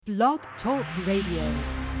Blog Talk Radio.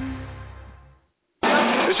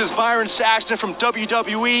 This is Byron Saxton from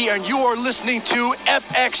WWE, and you are listening to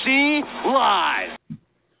FXE Live.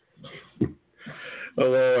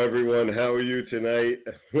 Hello, everyone. How are you tonight?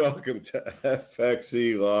 Welcome to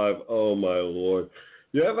FXE Live. Oh, my Lord.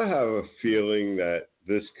 You ever have a feeling that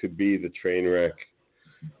this could be the train wreck?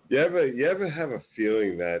 You ever have a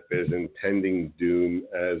feeling that there's impending doom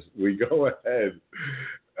as we go ahead?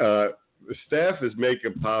 The staff is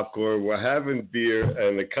making popcorn. We're having beer,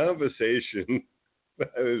 and the conversation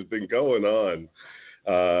that has been going on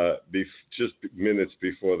just minutes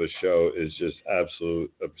before the show is just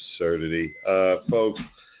absolute absurdity. Folks,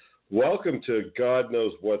 welcome to God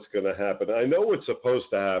Knows What's Going to Happen. I know what's supposed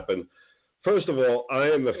to happen. First of all, I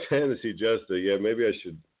am the fantasy jester. Yeah, maybe I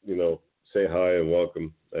should, say hi and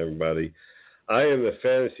welcome everybody. I am the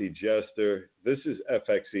fantasy jester. This is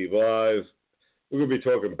FXE Live. We're going to be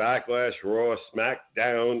talking Backlash, Raw,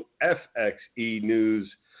 SmackDown, FXE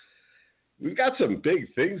news. We've got some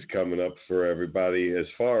big things coming up for everybody as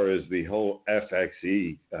far as the whole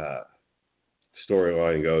FXE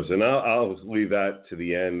storyline goes. And I'll leave that to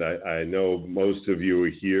the end. I know most of you are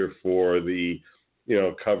here for the,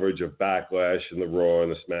 coverage of Backlash and the Raw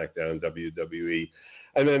and the SmackDown WWE.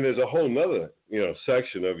 And then there's a whole nother,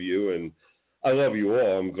 section of you. And I love you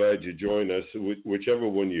all. I'm glad you joined us, whichever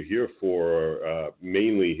one you're here for or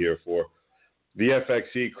mainly here for. The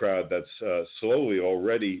FXE crowd that's slowly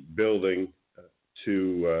already building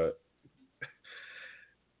to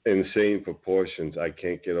insane proportions. I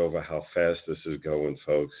can't get over how fast this is going,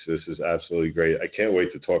 folks. This is absolutely great. I can't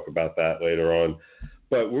wait to talk about that later on.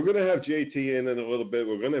 But we're going to have JT in a little bit.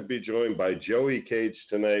 We're going to be joined by Joey Cage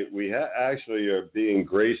tonight. We actually are being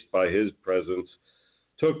graced by his presence.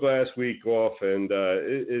 Took last week off and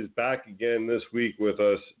is back again this week with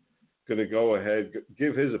us. Going to go ahead,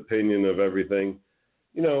 give his opinion of everything.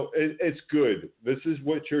 It's good. This is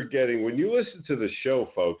what you're getting. When you listen to the show,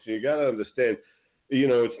 folks, you got to understand,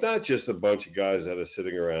 it's not just a bunch of guys that are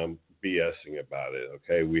sitting around BSing about it,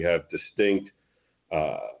 okay? We have distinct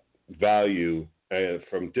value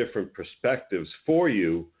from different perspectives for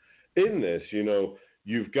you in this.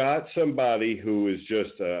 You've got somebody who is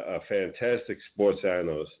just a fantastic sports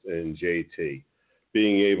analyst in JT,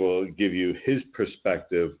 being able to give you his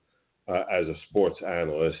perspective as a sports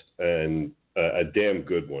analyst, and a damn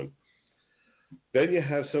good one. Then you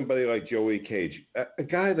have somebody like Joey Cage, a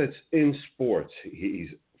guy that's in sports. He's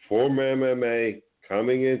former MMA,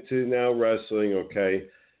 coming into now wrestling, okay?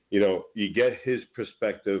 You get his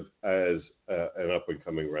perspective as an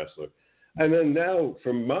up-and-coming wrestler. And then now,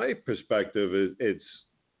 from my perspective, it's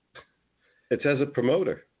as a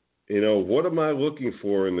promoter. What am I looking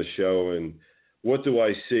for in the show, and what do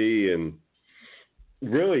I see, and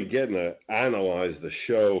really getting to analyze the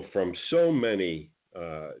show from so many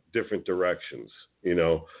different directions,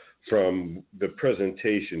 from the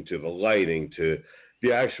presentation to the lighting to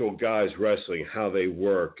the actual guys wrestling, how they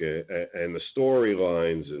work and the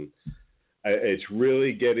storylines. And it's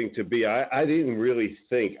really getting to be, I didn't really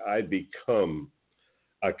think I'd become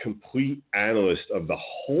a complete analyst of the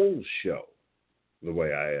whole show the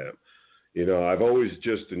way I am. I've always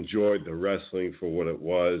just enjoyed the wrestling for what it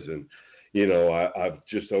was. And, I've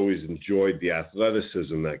just always enjoyed the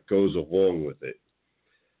athleticism that goes along with it.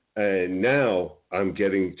 And now I'm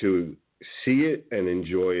getting to see it and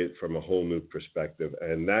enjoy it from a whole new perspective.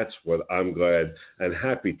 And that's what I'm glad and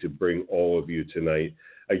happy to bring all of you tonight.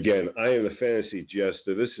 Again, I am the Fantasy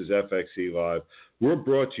Jester. This is FXE Live. We're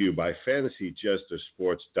brought to you by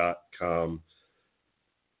FantasyJesterSports.com.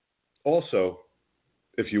 Also,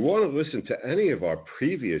 if you want to listen to any of our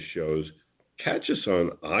previous shows, catch us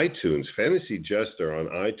on iTunes, Fantasy Jester on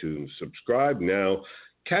iTunes. Subscribe now.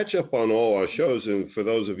 Catch up on all our shows. And for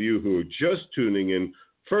those of you who are just tuning in,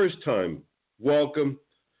 first time, welcome.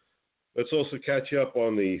 Let's also catch you up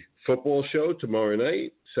on the football show tomorrow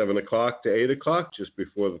night, 7 o'clock to 8 o'clock, just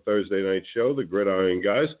before the Thursday night show, the Gridiron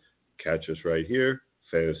Guys. Catch us right here,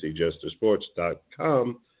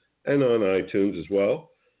 FantasyJesterSports.com, and on iTunes as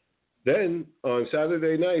well. Then on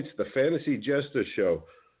Saturday nights, the Fantasy Jester Show,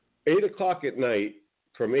 8 o'clock at night,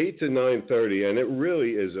 from 8 to 9:30, and it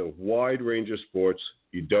really is a wide range of sports.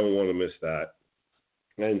 You don't want to miss that.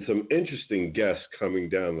 And some interesting guests coming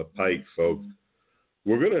down the pike, folks.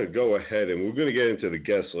 We're going to go ahead, and we're going to get into the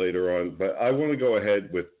guests later on, but I want to go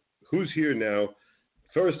ahead with who's here now.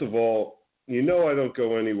 First of all, I don't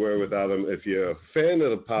go anywhere without him. If you're a fan of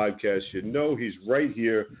the podcast, he's right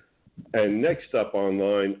here. And next up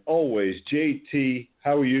online, always, JT.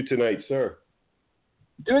 How are you tonight, sir?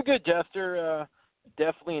 Doing good, Jester.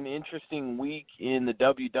 Definitely an interesting week in the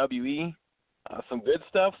WWE. Some good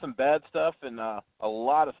stuff, some bad stuff, and a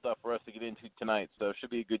lot of stuff for us to get into tonight. So it should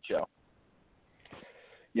be a good show.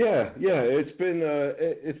 Yeah, it's been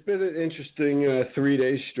an interesting 3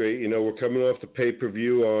 days straight. We're coming off the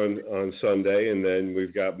pay-per-view on Sunday, and then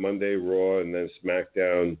we've got Monday Raw, and then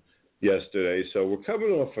SmackDown yesterday. So we're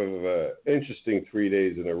coming off of interesting 3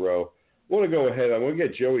 days in a row. I want to go ahead. I'm going to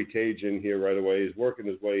get Joey Cage in here right away. He's working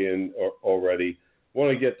his way in already. I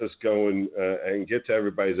want to get this going and get to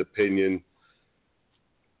everybody's opinion.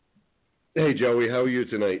 Hey, Joey, how are you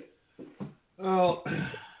tonight? Well,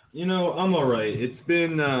 I'm all right. It's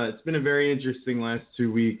been a very interesting last 2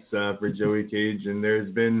 weeks for Joey Cage, and there's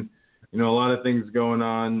been, a lot of things going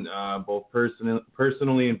on, both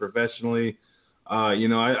personally and professionally.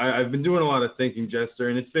 I've been doing a lot of thinking, Jester,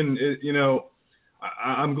 and it's been,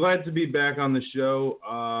 I'm glad to be back on the show.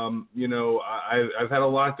 I've had a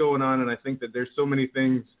lot going on, and I think that there's so many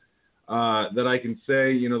things that I can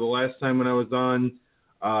say. The last time when I was on,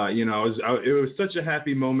 it was such a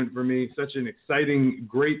happy moment for me, such an exciting,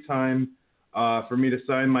 great time for me to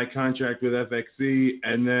sign my contract with FXE,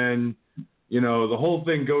 and then, the whole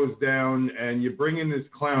thing goes down, and you bring in this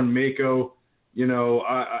clown Mako.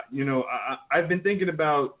 I've been thinking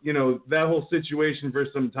about, that whole situation for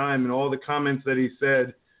some time and all the comments that he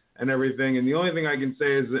said and everything. And the only thing I can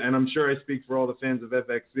say is, and I'm sure I speak for all the fans of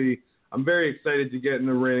FXE, I'm very excited to get in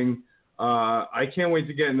the ring. I can't wait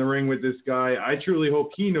to get in the ring with this guy. I truly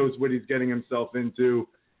hope he knows what he's getting himself into.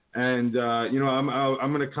 And,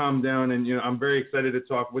 I'm going to calm down, and, I'm very excited to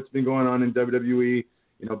talk what's been going on in WWE,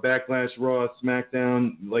 Backlash, Raw,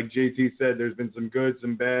 SmackDown. Like JT said, there's been some good,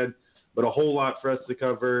 some bad, but a whole lot for us to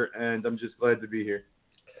cover, and I'm just glad to be here.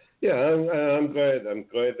 Yeah, I'm glad. I'm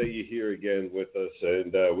glad that you're here again with us,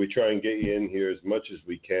 and we try and get you in here as much as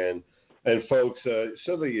we can. And folks,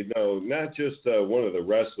 so that you know, not just one of the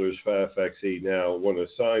wrestlers for FXE now, one of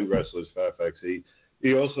the signed wrestlers for FXE,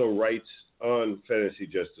 he also writes on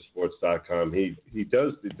FantasyJusticeSports.com. He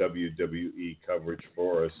does the WWE coverage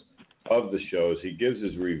for us of the shows. He gives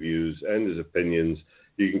his reviews and his opinions.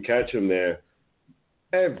 You can catch him there.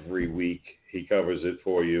 Every week he covers it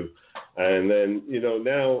for you. And then,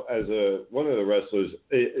 now as one of the wrestlers,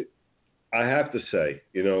 I have to say,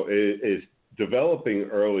 it's developing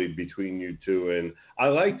early between you two. And I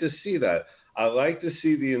like to see that. I like to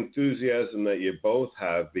see the enthusiasm that you both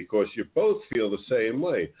have, because you both feel the same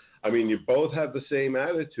way. I mean, you both have the same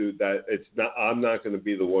attitude that I'm not going to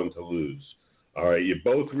be the one to lose. All right, you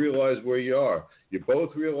both realize where you are. You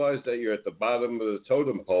both realize that you're at the bottom of the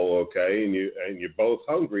totem pole, okay, and you're both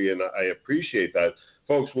hungry, and I appreciate that.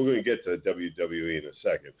 Folks, we're going to get to WWE in a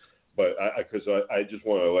second, but because I just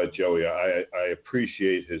want to let Joey, I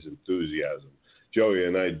appreciate his enthusiasm. Joey,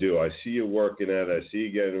 and I do. I see you working at it. I see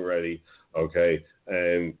you getting ready, okay,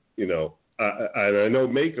 and, I know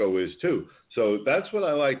Mako is too. So that's what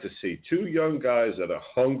I like to see. Two young guys that are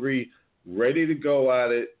hungry, ready to go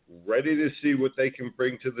at it, ready to see what they can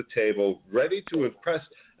bring to the table, ready to impress.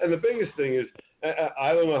 And the biggest thing is,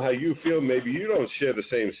 I don't know how you feel. Maybe you don't share the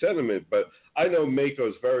same sentiment, but I know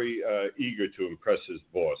Mako's very eager to impress his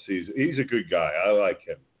boss. He's a good guy. I like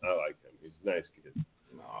him. He's a nice kid.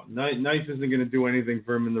 No, Nice isn't going to do anything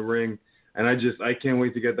for him in the ring. And I can't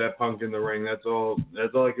wait to get that Punk in the ring. That's all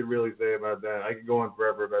I could really say about that. I could go on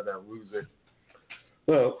forever about that loser.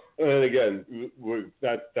 Well, and again,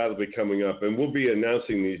 that'll be coming up, and we'll be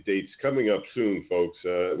announcing these dates coming up soon, folks.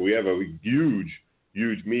 We have a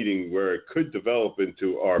huge meeting where it could develop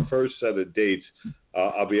into our first set of dates.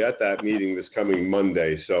 I'll be at that meeting this coming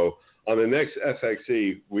Monday. So on the next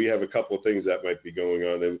FXE, we have a couple of things that might be going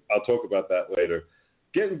on, and I'll talk about that later.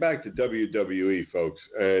 Getting back to WWE, folks,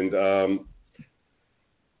 and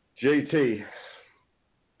JT,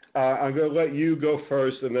 I'm going to let you go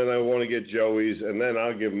first, and then I want to get Joey's, and then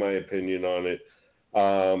I'll give my opinion on it.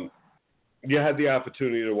 You had the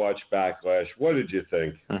opportunity to watch Backlash. What did you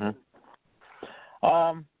think?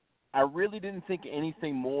 I really didn't think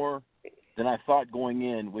anything more than I thought going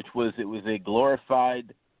in, which was it was a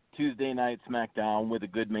glorified Tuesday night SmackDown with a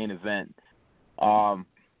good main event.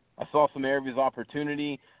 I saw some areas of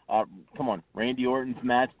opportunity. Randy Orton's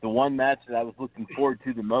match, the one match that I was looking forward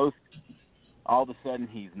to the most, all of a sudden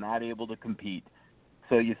he's not able to compete.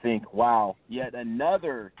 So you think, wow, yet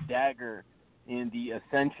another dagger in the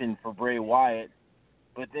ascension for Bray Wyatt.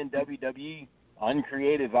 But then WWE,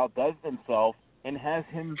 uncreative, outdoes themselves and has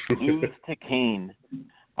him lose to Kane.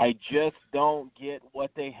 I just don't get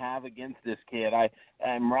what they have against this kid.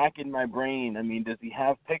 I'm racking my brain. I mean, does he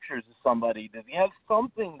have pictures of somebody? Does he have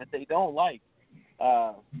something that they don't like?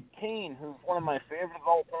 Kane, who's one of my favorites of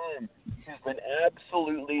all time, has been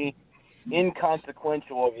absolutely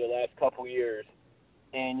inconsequential over the last couple years.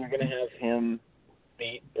 and you're going to have him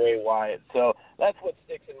beat Bray Wyatt. So that's what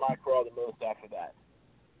sticks in my craw the most after that.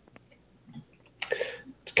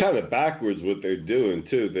 It's kind of backwards what they're doing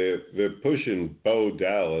too. They're pushing Bo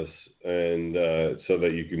Dallas, and so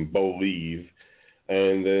that you can believe,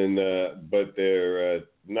 and then but they're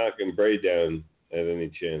knocking Bray down at any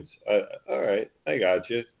chance. All right, I got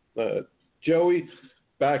you, Joey.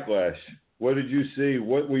 Backlash. What did you see?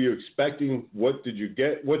 What were you expecting? What did you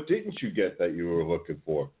get? What didn't you get that you were looking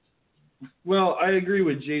for? Well, I agree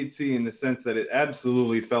with JT in the sense that it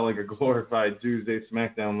absolutely felt like a glorified Tuesday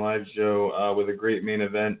SmackDown live show with a great main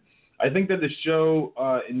event. I think that the show,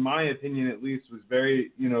 in my opinion at least, was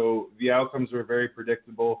very, the outcomes were very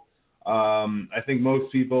predictable. I think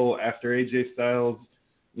most people, after AJ Styles,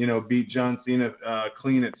 beat John Cena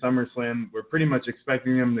clean at SummerSlam, were pretty much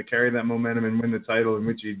expecting him to carry that momentum and win the title, in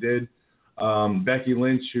which he did. Becky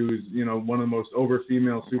Lynch, who's, one of the most over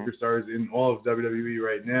female superstars in all of WWE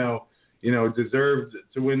right now, deserved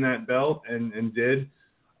to win that belt and did.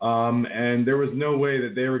 And there was no way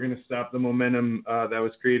that they were going to stop the momentum that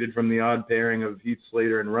was created from the odd pairing of Heath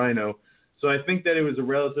Slater and Rhino. So I think that it was a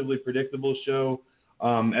relatively predictable show.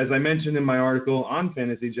 As I mentioned in my article on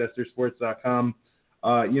FantasyJesterSports.com,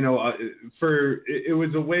 it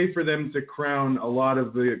was a way for them to crown a lot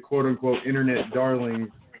of the quote-unquote internet darlings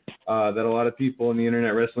that a lot of people in the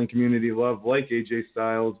internet wrestling community love, like AJ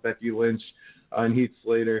Styles, Becky Lynch, and Heath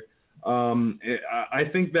Slater. I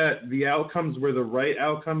think that the outcomes were the right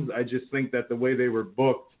outcomes. I just think that the way they were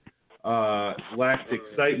booked lacked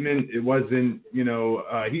excitement. It wasn't,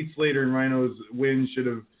 Heath Slater and Rhino's win should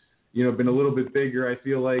have, been a little bit bigger, I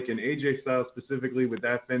feel like, and AJ Styles specifically with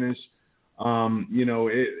that finish.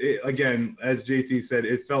 Again, as JT said,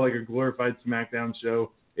 it felt like a glorified SmackDown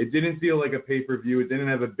show. It didn't feel like a pay-per-view. It didn't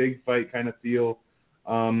have a big fight kind of feel.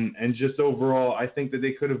 And just overall, I think that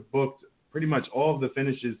they could have booked pretty much all of the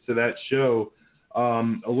finishes to that show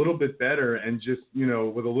a little bit better and just,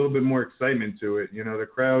 with a little bit more excitement to it. The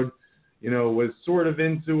crowd, was sort of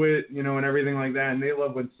into it, and everything like that. And they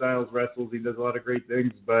love when Styles wrestles. He does a lot of great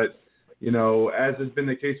things. But, as has been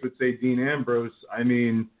the case with, say, Dean Ambrose, I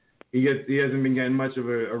mean, he hasn't been getting much of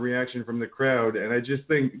a reaction from the crowd. And I just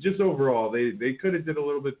think, just overall, they could have did a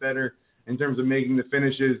little bit better in terms of making the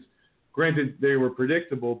finishes. Granted, they were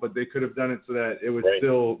predictable, but they could have done it so that it was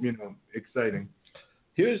still, exciting.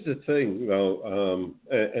 Here's the thing, though,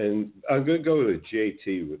 and I'm going to go to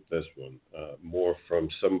JT with this one, more from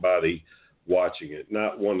somebody watching it,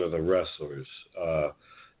 not one of the wrestlers,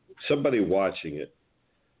 somebody watching it.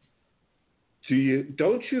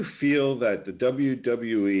 Don't you feel that the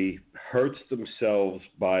WWE hurts themselves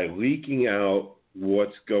by leaking out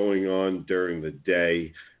what's going on during the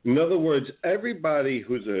day? In other words, everybody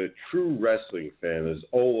who's a true wrestling fan is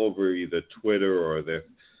all over either Twitter or their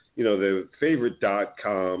favorite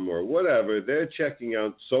 .com or whatever. They're checking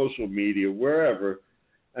out social media, wherever,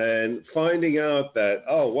 and finding out that,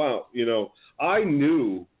 oh, wow, I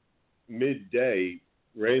knew midday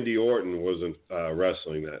Randy Orton wasn't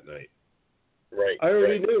wrestling that night. Right. I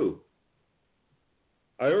already knew.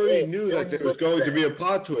 I already knew that there was going to be a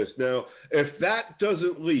plot twist. Now, if that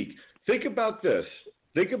doesn't leak, think about this.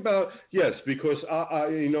 Yes, because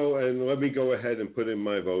and let me go ahead and put in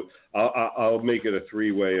my vote. I'll make it a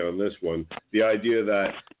three-way on this one. The idea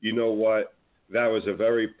that, that was a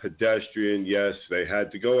very pedestrian, yes, they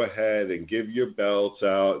had to go ahead and give your belts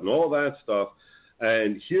out and all that stuff.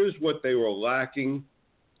 And here's what they were lacking,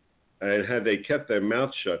 and had they kept their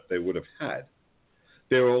mouth shut, they would have had.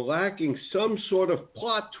 They were lacking some sort of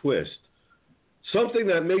plot twist, something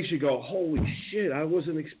that makes you go, holy shit, I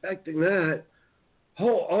wasn't expecting that.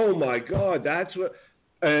 Oh my God, that's what.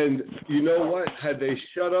 And you know what? Had they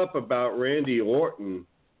shut up about Randy Orton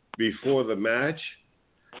before the match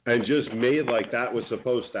and just made like that was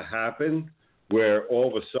supposed to happen, where all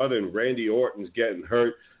of a sudden Randy Orton's getting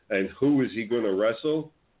hurt and who is he going to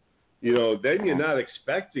wrestle? Then you're not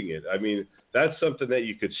expecting it. I mean, that's something that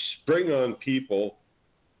you could spring on people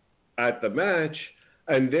at the match,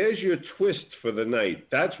 and there's your twist for the night.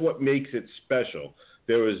 That's what makes it special.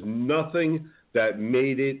 There was nothing that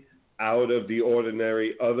made it out of the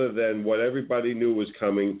ordinary other than what everybody knew was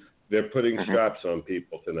coming. They're putting straps on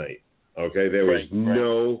people tonight. Okay? There was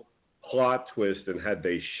no plot twist, and had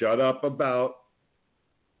they shut up about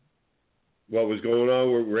what was going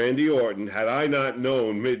on with Randy Orton, had I not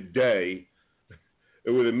known midday, it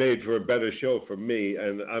would have made for a better show for me.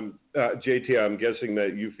 And JT, I'm guessing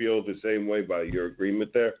that you feel the same way by your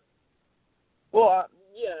agreement there? Well,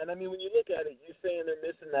 yeah, and I mean, when you look at it, you're saying they're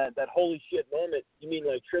missing that holy shit moment. You mean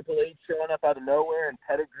like Triple H showing up out of nowhere and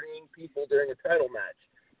pedigreeing people during a title match?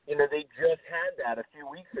 They just had that a few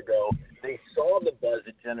weeks ago. They saw the buzz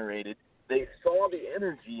it generated. They saw the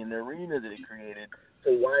energy in the arena that it created.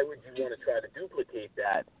 So why would you want to try to duplicate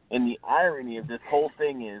that? And the irony of this whole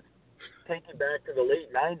thing is, take you back to the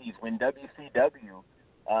late 90s when WCW,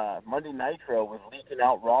 Monday Nitro, was leaking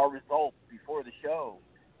out Raw results before the show.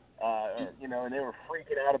 And they were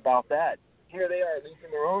freaking out about that. Here they are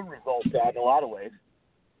leaking their own results out in a lot of ways.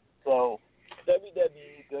 So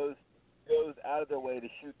WWE goes out of their way to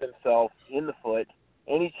shoot themselves in the foot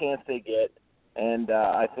any chance they get, and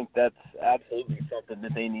I think that's absolutely something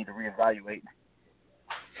that they need to reevaluate.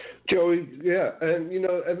 Joey, yeah,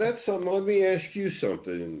 and that's something. Let me ask you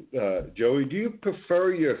something, Joey. Do you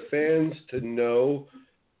prefer your fans to know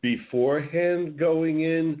beforehand going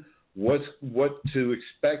in what to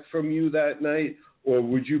expect from you that night, or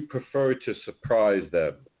would you prefer to surprise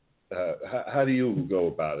them? How do you go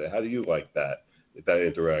about it? How do you like that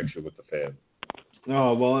interaction with the fan?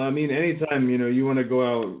 Oh, well, I mean, anytime, you want to go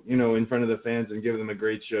out, in front of the fans and give them a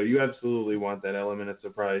great show, you absolutely want that element of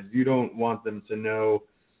surprise. You don't want them to know,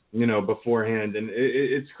 beforehand. And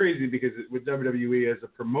it's crazy because with WWE as a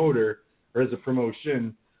promoter or as a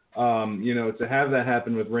promotion, to have that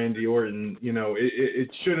happen with Randy Orton, it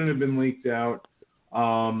shouldn't have been leaked out.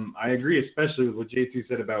 I agree, especially with what JT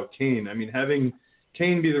said about Kane. I mean, having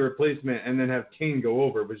Kane be the replacement and then have Kane go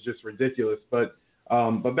over was just ridiculous. But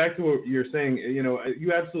back to what you're saying,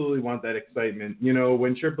 you absolutely want that excitement.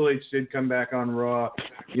 When Triple H did come back on Raw,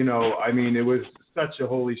 it was such a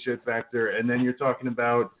holy shit factor. And then you're talking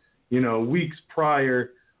about, weeks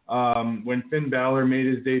prior, when Finn Balor made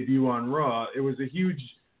his debut on Raw, it was a huge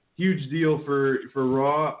deal for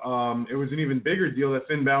Raw. It was an even bigger deal that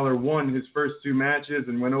Finn Balor won his first two matches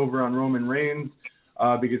and went over on Roman Reigns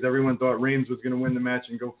because everyone thought Reigns was going to win the match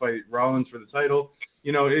and go fight Rollins for the title.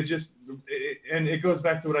 And it goes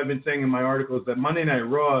back to what I've been saying in my articles that Monday Night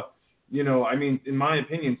Raw, in my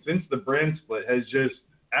opinion, since the brand split, has just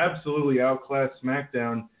absolutely outclassed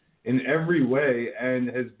SmackDown in every way and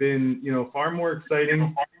has been, far more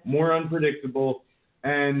exciting, more unpredictable.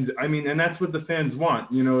 And that's what the fans want.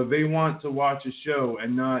 They want to watch a show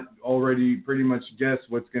and not already pretty much guess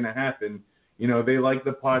what's going to happen. They like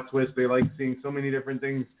the plot twist. They like seeing so many different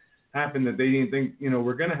things happen that they didn't think,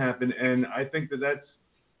 were going to happen. And I think that's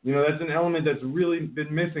an element that's really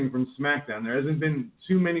been missing from SmackDown. There hasn't been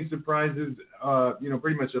too many surprises,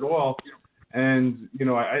 pretty much at all. And,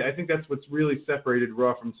 I think that's what's really separated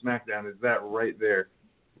Raw from SmackDown is that right there.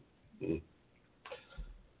 What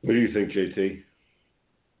do you think, JT?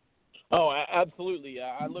 Oh, absolutely.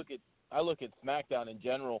 I look at SmackDown in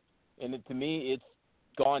general, and to me, it's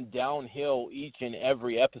gone downhill each and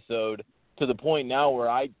every episode to the point now where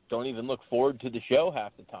I don't even look forward to the show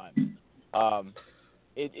half the time.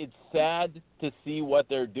 It's sad to see what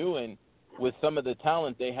they're doing with some of the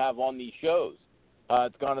talent they have on these shows.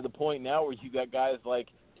 It's gone to the point now where you got guys like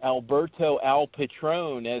Alberto Al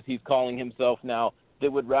Patron, as he's calling himself now,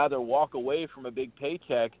 that would rather walk away from a big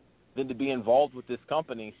paycheck than to be involved with this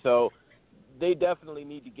company. So they definitely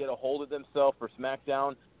need to get a hold of themselves for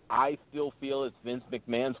SmackDown. I still feel it's Vince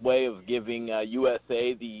McMahon's way of giving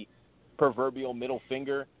USA the proverbial middle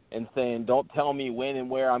finger and saying, don't tell me when and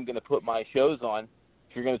where I'm going to put my shows on.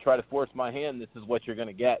 If you're going to try to force my hand, this is what you're going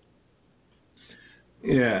to get.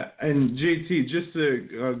 Yeah, and JT, just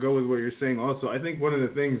to go with what you're saying also, I think one of the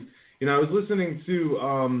things, I was listening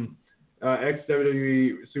to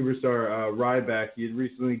ex-WWE superstar Ryback. He had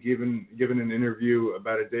recently given an interview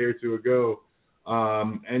about a day or two ago,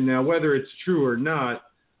 and now whether it's true or not,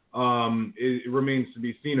 it remains to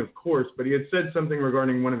be seen, of course, but he had said something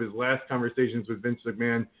regarding one of his last conversations with Vince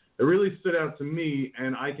McMahon that really stood out to me,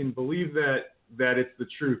 and I can believe that it's the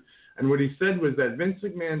truth. And what he said was that Vince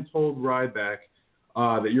McMahon told Ryback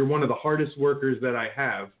that you're one of the hardest workers that I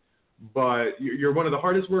have, but you're one of the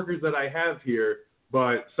hardest workers that I have here,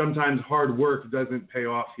 but sometimes hard work doesn't pay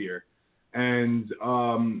off here. And,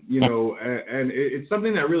 and it's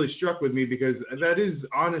something that really struck with me because that is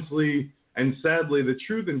honestly and sadly the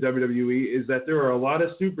truth in WWE is that there are a lot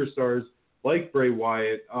of superstars like Bray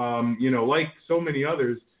Wyatt, like so many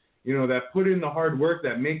others, that put in the hard work,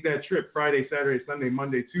 that make that trip Friday, Saturday, Sunday,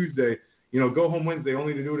 Monday, Tuesday, go home Wednesday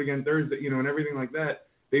only to do it again Thursday, and everything like that.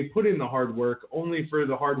 They put in the hard work only for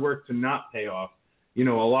the hard work to not pay off. A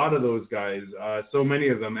lot of those guys, so many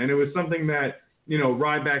of them. And it was something that,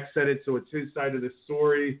 Ryback said it, so it's his side of the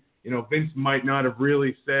story. Vince might not have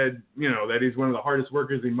really said, that he's one of the hardest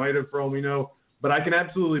workers. He might have, for all we know. But I can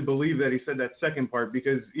absolutely believe that he said that second part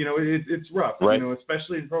because, it's rough, right.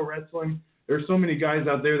 Especially in pro wrestling. There's so many guys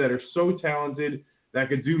out there that are so talented that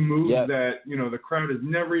could do moves that, the crowd has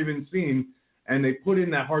never even seen. and they put in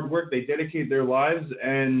that hard work. They dedicate their lives,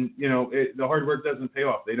 and the hard work doesn't pay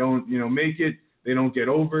off. They don't make it. They don't get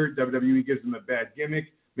over. WWE gives them a bad gimmick,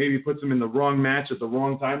 maybe puts them in the wrong match at the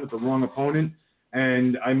wrong time with the wrong opponent.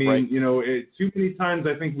 And I mean, right. Too many times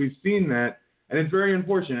I think we've seen that, and it's very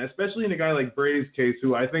unfortunate, especially in a guy like Bray's case,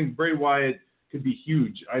 who I think Bray Wyatt could be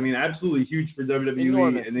huge. I mean, absolutely huge for WWE,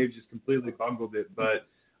 enormous. And they've just completely bungled it. But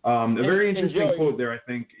a very interesting quote there, I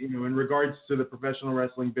think, in regards to the professional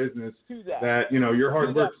wrestling business, that your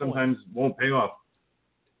hard work sometimes won't pay off.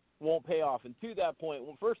 Won't pay off. And to that point,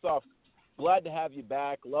 well, first off, glad to have you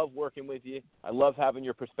back. Love working with you. I love having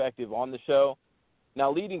your perspective on the show. Now,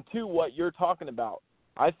 leading to what you're talking about,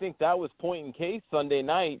 I think that was point in case Sunday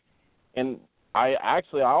night, and I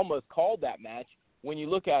almost called that match. When you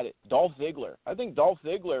look at it, Dolph Ziggler. I think Dolph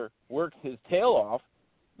Ziggler worked his tail off.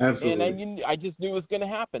 Absolutely. And I just knew it was going to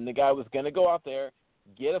happen. The guy was going to go out there,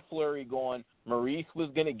 get a flurry going. Maurice was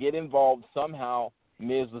going to get involved somehow.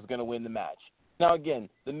 Miz was going to win the match. Now, again,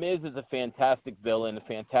 the Miz is a fantastic villain, a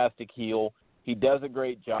fantastic heel. He does a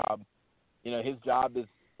great job. His job is,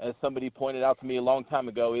 as somebody pointed out to me a long time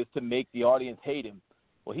ago, is to make the audience hate him.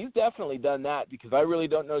 Well, he's definitely done that, because I really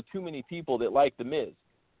don't know too many people that like the Miz.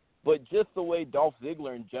 But just the way Dolph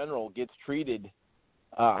Ziggler in general gets treated,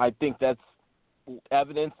 I think that's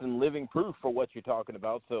evidence and living proof for what you're talking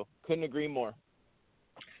about. So couldn't agree more.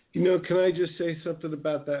 Can I just say something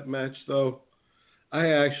about that match, though?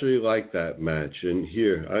 I actually like that match. And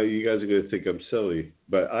here, you guys are going to think I'm silly,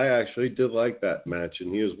 but I actually did like that match,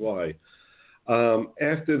 and here's why.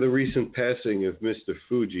 After the recent passing of Mr.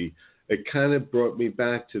 Fuji, it kind of brought me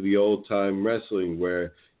back to the old-time wrestling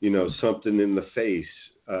where, something in the face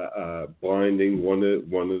blinding one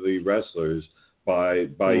of the wrestlers by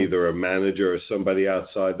either a manager or somebody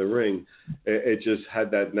outside the ring. It just had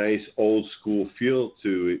that nice old school feel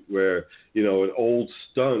to it where, an old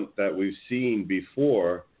stunt that we've seen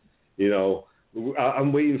before,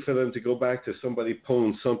 I'm waiting for them to go back to somebody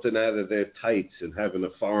pulling something out of their tights and having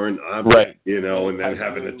a foreign object, right. And then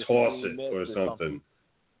having to toss it or something.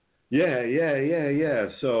 Yeah.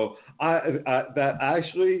 So that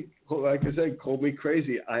actually, like I said, called me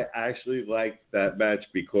crazy. I actually liked that match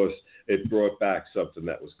because it brought back something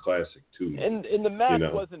that was classic to me. And the match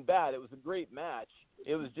wasn't bad. It was a great match.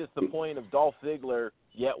 It was just the point of Dolph Ziggler,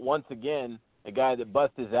 yet once again, a guy that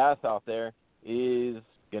busts his ass out there is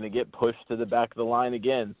going to get pushed to the back of the line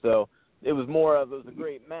again. So it was a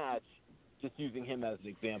great match, just using him as an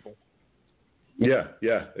example. Yeah,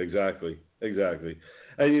 exactly.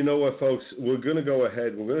 And you know what, folks? We're going to go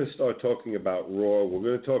ahead. We're going to start talking about Raw. We're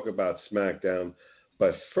going to talk about SmackDown.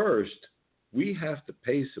 But first, we have to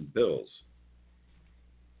pay some bills.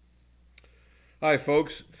 Hi,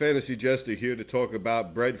 folks. Fantasy Jester here to talk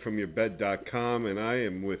about breadfromyourbed.com. And I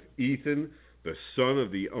am with Ethan, the son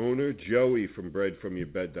of the owner, Joey from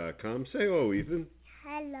breadfromyourbed.com. Say hello, Ethan.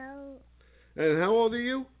 Hello. And how old are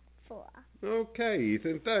you? 4. Okay,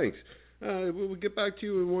 Ethan. Thanks. We'll get back to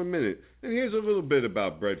you in 1 minute. And here's a little bit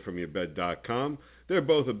about breadfromyourbed.com. They're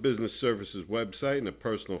both a business services website and a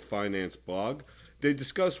personal finance blog. They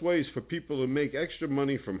discuss ways for people to make extra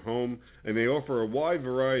money from home, and they offer a wide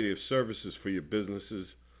variety of services for your businesses.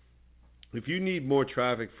 If you need more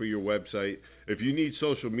traffic for your website, if you need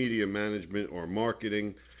social media management or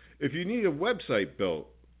marketing, if you need a website built,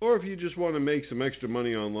 or if you just want to make some extra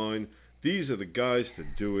money online, these are the guys to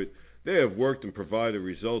do it. They have worked and provided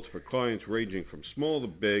results for clients ranging from small to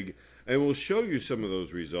big, and will show you some of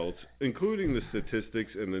those results, including the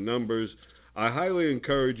statistics and the numbers. I highly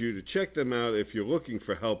encourage you to check them out if you're looking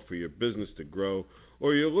for help for your business to grow,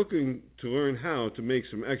 or you're looking to learn how to make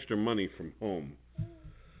some extra money from home.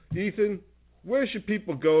 Ethan, where should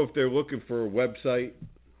people go if they're looking for a website?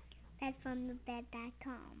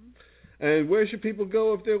 Breadfromyourbed.com. And where should people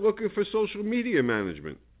go if they're looking for social media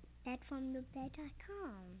management?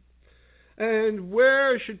 Breadfromyourbed.com. And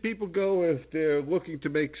where should people go if they're looking to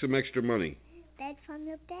make some extra money?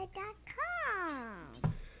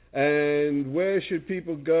 Breadfromyourbed.com. And where should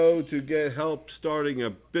people go to get help starting a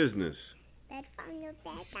business?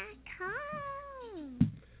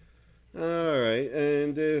 Breadfromyourbed.com. All right.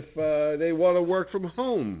 And if they want to work from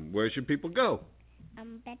home, where should people go?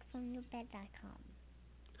 Breadfromyourbed.com.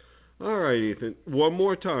 All right, Ethan. One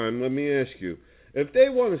more time, let me ask you. If they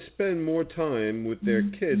want to spend more time with their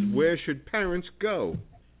kids, where should parents go?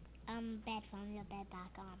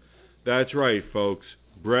 Breadfromyourbed.com. That's right, folks.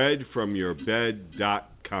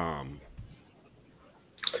 Breadfromyourbed.com.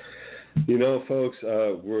 You know, folks,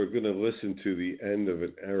 we're going to listen to the end of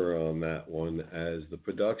an era on that one as the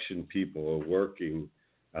production people are working.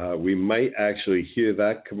 We might actually hear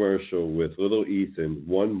that commercial with little Ethan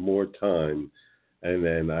one more time And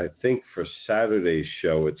then I think for Saturday's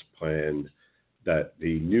show, it's planned that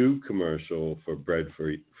the new commercial for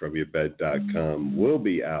breadfromyourbed.com will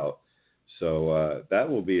be out. So that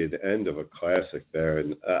will be an end of a classic there.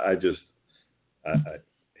 And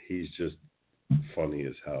he's just funny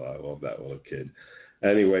as hell. I love that little kid.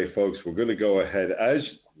 Anyway, folks, we're going to go ahead. As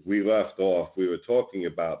we left off, we were talking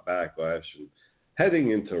about Backlash and heading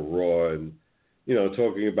into Raw and,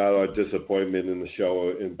 talking about our disappointment in the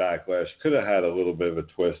show in Backlash. Could have had a little bit of a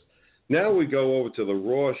twist. Now we go over to the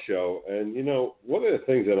Raw show, and, one of the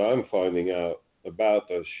things that I'm finding out about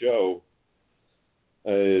the show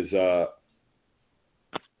is,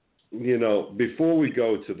 before we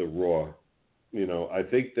go to the Raw, I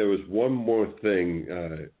think there was one more thing,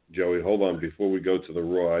 Joey, hold on, before we go to the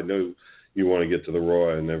Raw. I know you want to get to the Raw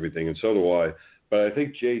and everything, and so do I. But I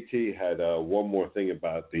think JT had one more thing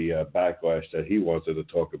about the Backlash that he wanted to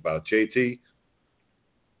talk about. JT?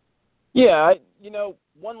 Yeah,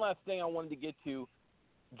 one last thing I wanted to get to.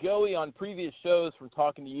 Joey, on previous shows from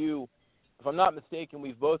talking to you, if I'm not mistaken,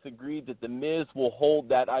 we've both agreed that The Miz will hold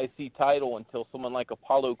that IC title until someone like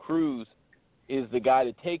Apollo Crews is the guy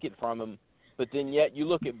to take it from him. But then yet you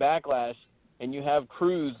look at Backlash and you have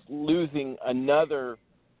Crews losing another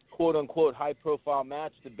quote-unquote high-profile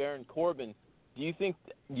match to Baron Corbin. Do you think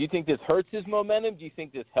this hurts his momentum? Do you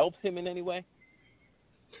think this helps him in any way?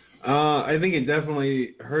 I think it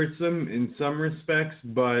definitely hurts him in some respects,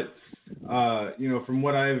 but from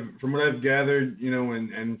what I've gathered,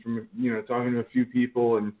 and from talking to a few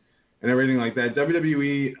people and everything like that,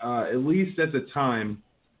 WWE at least at the time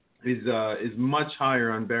is much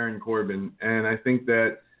higher on Baron Corbin, and I think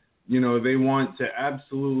that they want to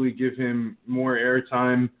absolutely give him more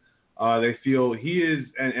airtime. They feel he is,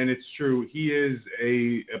 and it's true, he is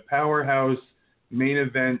a powerhouse main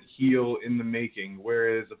event heel in the making,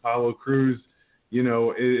 whereas Apollo Crews,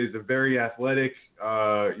 is a very athletic,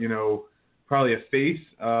 probably a face,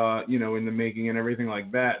 in the making and everything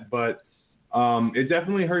like that. But it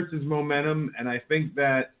definitely hurts his momentum, and I think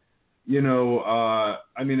that,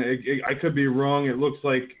 I could be wrong. It looks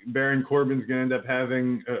like Baron Corbin's going to end up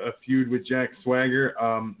having a feud with Jack Swagger,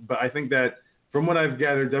 but I think that from what I've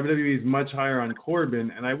gathered, WWE is much higher on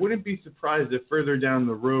Corbin, and I wouldn't be surprised if further down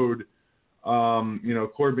the road,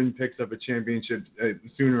 Corbin picks up a championship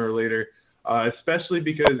sooner or later, especially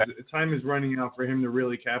because time is running out for him to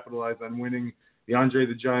really capitalize on winning the Andre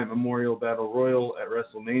the Giant Memorial Battle Royal at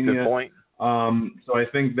WrestleMania. Good point. So I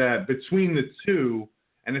think that between the two,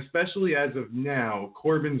 and especially as of now,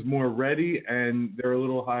 Corbin's more ready, and they're a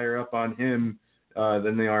little higher up on him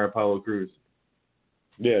than they are Apollo Crews.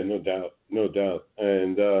 Yeah, no doubt.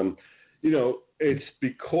 And, it's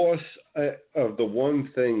because of the one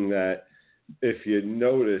thing that, if you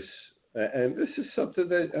notice, and this is something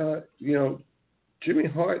that, Jimmy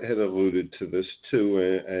Hart had alluded to this too,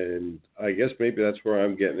 and I guess maybe that's where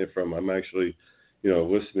I'm getting it from. I'm actually,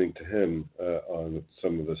 listening to him on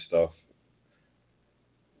some of the stuff.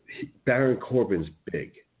 Baron Corbin's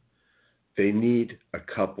big. They need a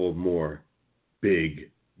couple more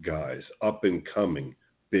big guys, up and coming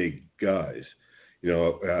big guys.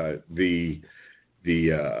 The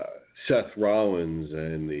Seth Rollins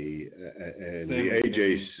and the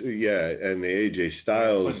AJ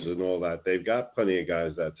Styles and all that. They've got plenty of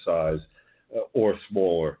guys that size or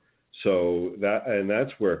smaller. So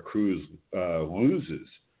that's where Crews loses.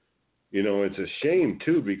 It's a shame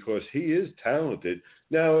too, because he is talented.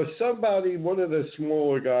 Now, if one of the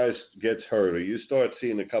smaller guys gets hurt, or you start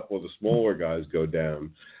seeing a couple of the smaller guys go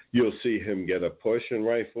down, you'll see him get a push, and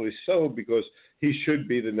rightfully so, because he should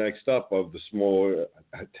be the next up of the smaller,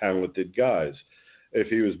 talented guys. If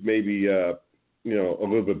he was maybe, a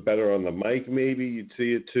little bit better on the mic, maybe you'd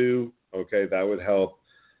see it too. Okay, that would help.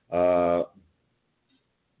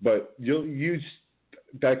 But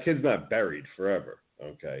that kid's not buried forever.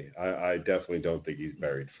 Okay, I definitely don't think he's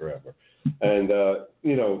buried forever. And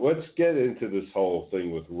let's get into this whole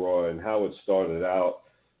thing with Raw and how it started out.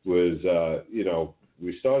 Was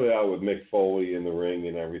we started out with Mick Foley in the ring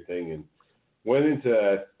and everything, and went into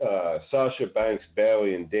that Sasha Banks,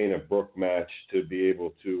 Bayley, and Dana Brooke match to be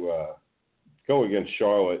able to go against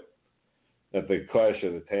Charlotte at the Clash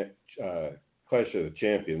of the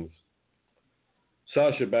Champions.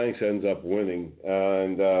 Sasha Banks ends up winning,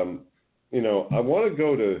 and I want to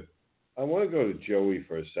go to Joey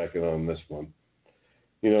for a second on this one.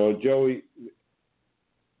 Joey,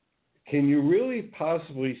 can you really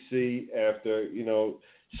possibly see after,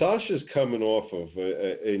 Sasha's coming off of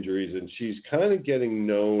injuries, and she's kind of getting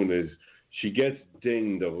known as she gets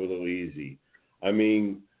dinged a little easy. I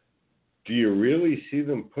mean, do you really see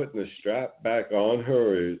them putting the strap back on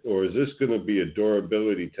her, or is this going to be a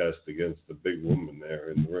durability test against the big woman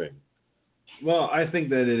there in the ring? Well, I think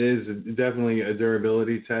that it is definitely a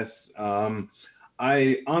durability test.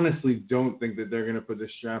 I honestly don't think that they're going to put the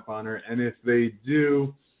strap on her, and if they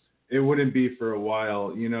do, it wouldn't be for a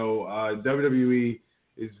while. WWE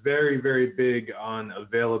is very, very big on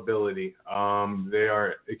availability. They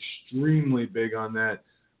are extremely big on that,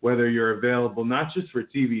 whether you're available not just for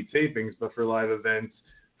TV tapings, but for live events,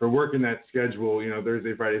 for working that schedule,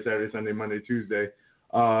 Thursday, Friday, Saturday, Sunday, Monday, Tuesday,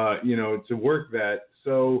 to work that.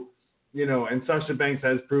 So, and Sasha Banks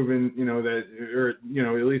has proven, that, or,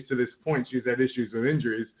 at least to this point, she's had issues with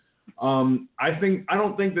injuries. I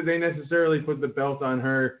don't think that they necessarily put the belt on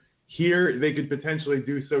her here. They could potentially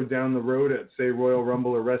do so down the road at, say, Royal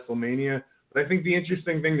Rumble or WrestleMania. But I think the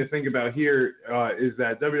interesting thing to think about here is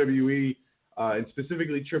that WWE, and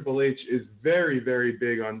specifically Triple H, is very, very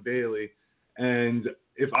big on Bayley. And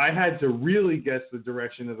if I had to really guess the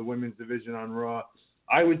direction of the women's division on Raw,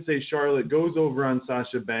 I would say Charlotte goes over on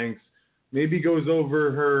Sasha Banks, maybe goes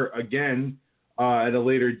over her again at a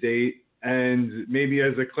later date, and maybe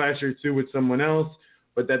has a clash or two with someone else,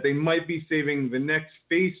 but that they might be saving the next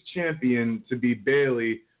face champion to be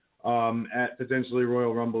Bayley at potentially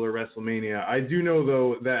Royal Rumble or WrestleMania. I do know,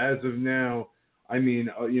 though, that as of now,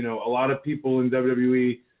 a lot of people in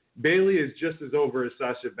WWE, Bayley is just as over as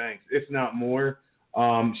Sasha Banks, if not more.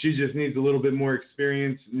 She just needs a little bit more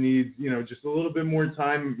experience, needs, just a little bit more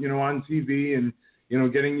time, on TV and,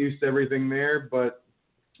 getting used to everything there. But,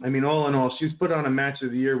 all in all, she's put on a match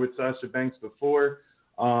of the year with Sasha Banks before.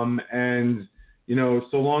 And,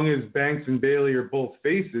 so long as Banks and Bayley are both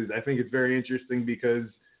faces, I think it's very interesting because,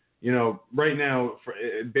 right now,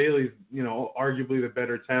 Bayley's, arguably the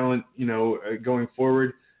better talent, going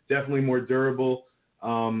forward, definitely more durable.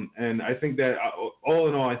 And I think that, all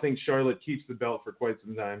in all, I think Charlotte keeps the belt for quite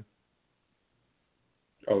some time.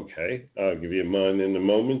 Okay. I'll give you mine in a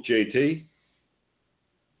moment. JT?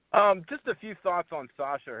 Just a few thoughts on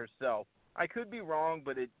Sasha herself. I could be wrong,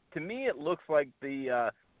 but to me it looks like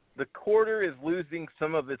the quarter is losing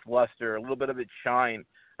some of its luster, a little bit of its shine.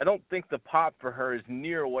 I don't think the pop for her is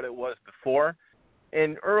near what it was before.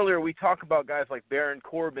 And earlier we talked about guys like Baron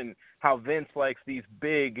Corbin, how Vince likes these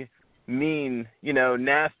big, mean,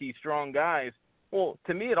 nasty, strong guys. Well,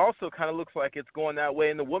 to me it also kind of looks like it's going that way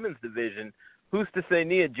in the women's division. Who's to say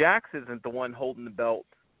Nia Jax isn't the one holding the belt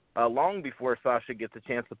long before Sasha gets a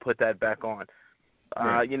chance to put that back on?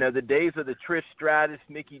 Right. The days of the Trish Stratus,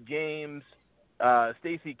 Mickie James,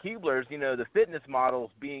 Stacy Keibler's, the fitness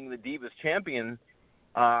models being the Divas champion,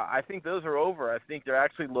 I think those are over. I think they're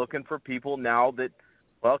actually looking for people now that,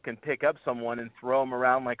 can pick up someone and throw them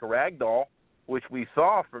around like a rag doll, which we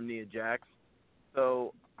saw from Nia Jax.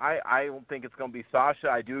 So I don't think it's going to be Sasha.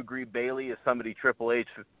 I do agree Bayley is somebody Triple H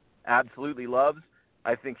absolutely loves.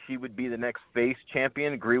 I think she would be the next face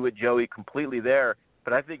champion. Agree with Joey completely there.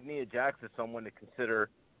 But I think Nia Jax is someone to consider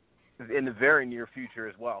in the very near future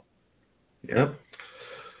as well. Yep.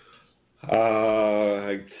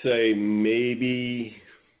 I'd say maybe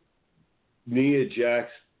Nia Jax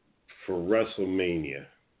for WrestleMania.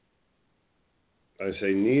 I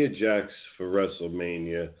say Nia Jax for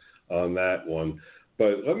WrestleMania on that one.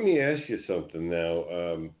 But let me ask you something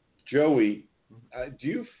now. Joey, do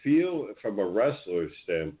you feel, from a wrestler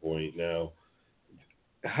standpoint now,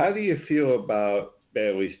 how do you feel about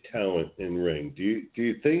Bayley's talent in ring? Do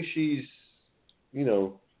you think she's,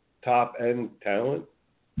 top end talent?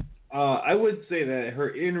 I would say that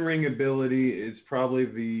her in-ring ability is probably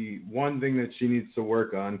the one thing that she needs to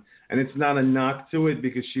work on, and it's not a knock to it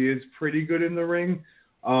because she is pretty good in the ring,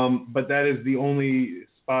 but that is the only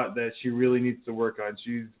spot that she really needs to work on.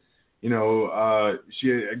 She's, she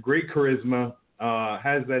has a great charisma,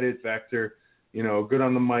 has that it factor, good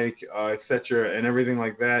on the mic, etc., and everything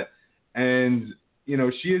like that, and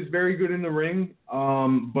she is very good in the ring,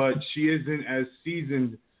 but she isn't as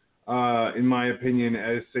seasoned, in my opinion,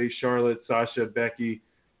 as, say, Charlotte, Sasha, Becky,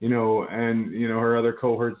 and, her other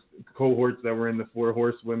cohorts that were in the Four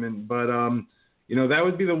Horsewomen. But, that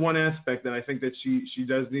would be the one aspect that I think that she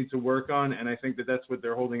does need to work on, and I think that that's what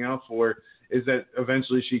they're holding out for, is that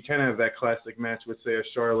eventually she can have that classic match with, say, a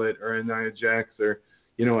Charlotte or a Nia Jax or,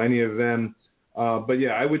 any of them. But,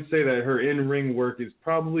 yeah, I would say that her in-ring work is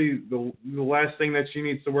probably the last thing that she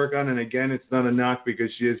needs to work on, and, again, it's not a knock because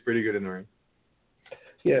she is pretty good in the ring.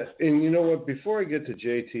 Yeah, and you know what? Before I get to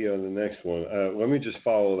JT on the next one, let me just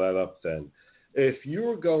follow that up then. If you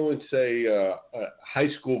were going, say,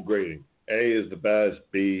 high school grading, A is the best,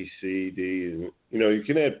 B, C, D, and, you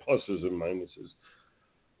can add pluses and minuses.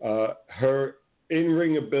 Her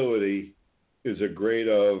in-ring ability is a grade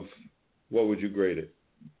of What would you grade it?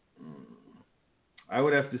 I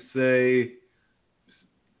would have to say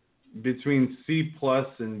between C+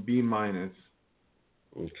 and B-.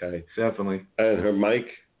 Okay. Definitely. And her mic?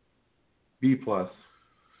 B+.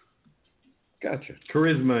 Gotcha.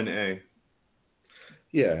 Charisma an A.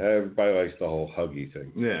 Yeah, everybody likes the whole huggy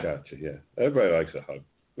thing. Yeah. Gotcha, yeah. Everybody likes a hug.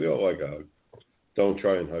 We all like a hug. Don't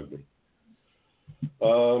try and hug me.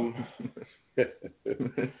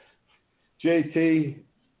 JT,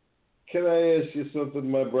 can I ask you something,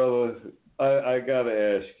 my brother? I got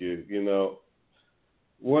to ask you,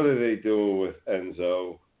 what are they doing with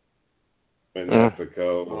Enzo and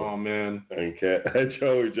Epico? Oh, man. And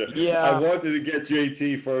Joey. Yeah. I wanted to get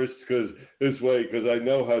JT first because I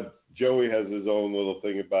know how Joey has his own little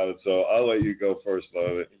thing about it, so I'll let you go first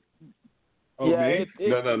on it. Oh, me?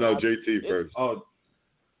 No, JT first. Oh,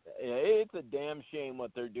 yeah, it's a damn shame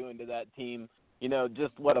what they're doing to that team.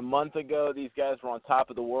 Just a month ago, these guys were on top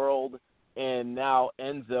of the world, and now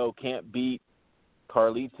Enzo can't beat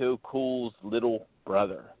Carlito Cool's little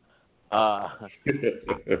brother. To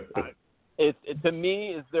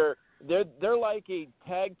me, they're like a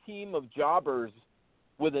tag team of jobbers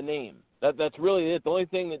with a name. That's really it. The only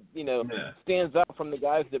thing that stands out from the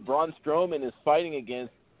guys that Braun Strowman is fighting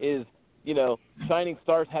against is Shining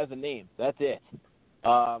Stars has a name. That's it.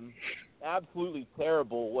 Absolutely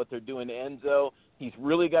terrible what they're doing to Enzo. He's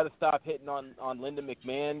really got to stop hitting on Linda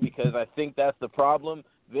McMahon because I think that's the problem.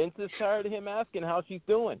 Vince is tired of him asking how she's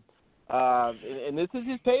doing. And this is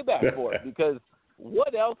his payback for it because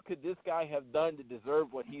what else could this guy have done to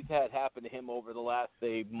deserve what he's had happen to him over the last,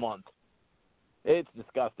 say, month? It's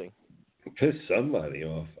disgusting. Pissed somebody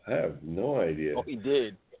off. I have no idea. Oh, he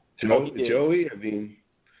did. Joey, I mean,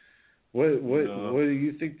 what do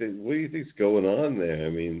you think think's going on there?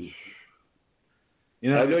 I mean,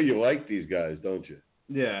 I know you like these guys, don't you?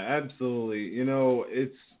 Yeah, absolutely.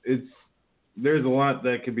 It's there's a lot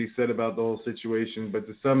that could be said about the whole situation, but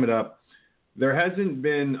to sum it up, there hasn't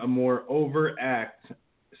been a more overact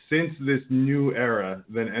since this new era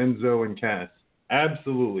than Enzo and Cass.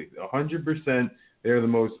 Absolutely. 100%. They're the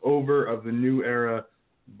most over of the new era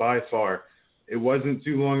by far. It wasn't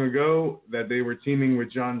too long ago that they were teaming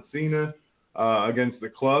with John Cena against the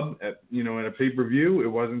Club at a pay-per-view. It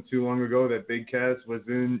wasn't too long ago that Big Cass was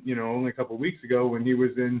in, only a couple weeks ago when he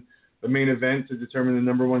was in the main event to determine the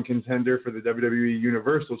number one contender for the WWE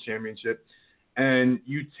Universal Championship. And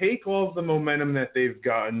you take all of the momentum that they've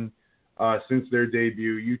gotten since their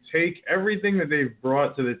debut. You take everything that they've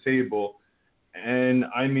brought to the table. And,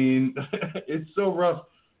 I mean, it's so rough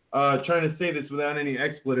trying to say this without any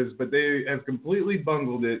expletives, but they have completely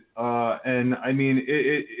bungled it. And, I mean,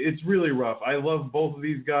 it's really rough. I love both of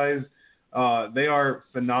these guys. They are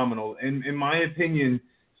phenomenal. And in my opinion,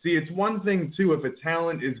 see, it's one thing, too, if a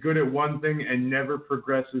talent is good at one thing and never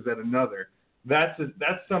progresses at another. That's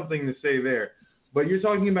something to say there. But you're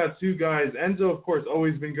talking about two guys. Enzo, of course,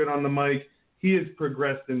 always been good on the mic. He has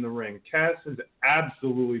progressed in the ring. Cass has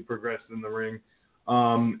absolutely progressed in the ring.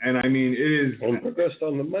 And, I mean, it is... And progressed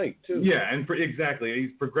on the mic, too. Yeah, and exactly.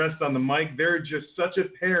 He's progressed on the mic. They're just such a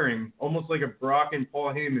pairing, almost like a Brock and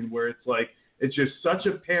Paul Heyman, where it's like, it's just such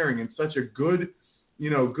a pairing and such a good,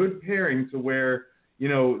 good pairing to where,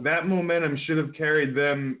 that momentum should have carried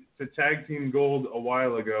them to tag team gold a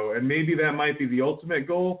while ago. And maybe that might be the ultimate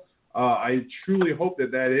goal. I truly hope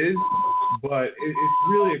that is, but it's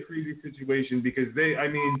really a crazy situation because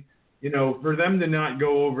for them to not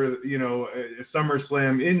go over,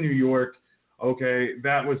 SummerSlam in New York, okay,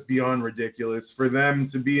 that was beyond ridiculous. For them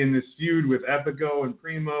to be in this feud with Epico and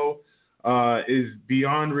Primo is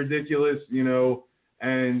beyond ridiculous,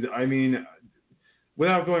 and I mean,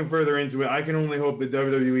 without going further into it, I can only hope that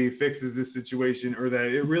WWE fixes this situation or that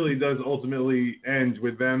it really does ultimately end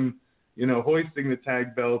with them, hoisting the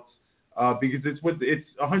tag belts. Because it's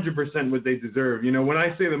 100% what they deserve. When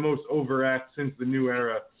I say the most overact since the new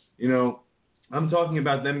era, I'm talking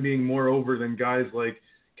about them being more over than guys like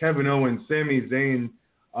Kevin Owens, Sami Zayn,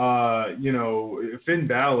 Finn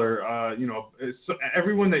Balor,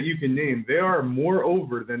 everyone that you can name. They are more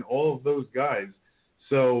over than all of those guys.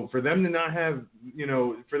 So for them to not have,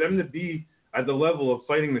 for them to be at the level of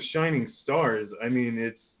fighting the Shining Stars, I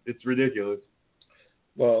mean, it's ridiculous.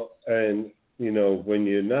 Well, and when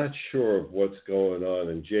you're not sure of what's going on,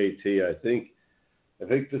 and JT, I think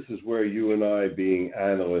this is where you and I, being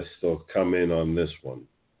analysts, will come in on this one.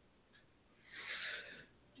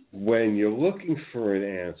 When you're looking for an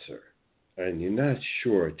answer and you're not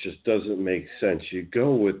sure, it just doesn't make sense, you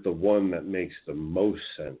go with the one that makes the most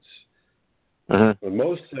sense. Uh-huh. The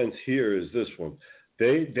most sense here is this one.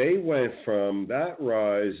 They went from that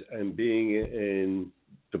rise and being in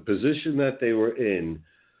the position that they were in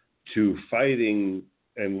to fighting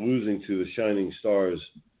and losing to the Shining Stars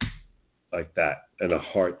like that in a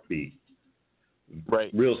heartbeat.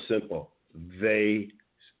 Right. Real simple. They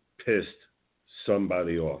pissed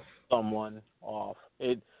somebody off. Someone off.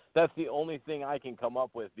 That's the only thing I can come up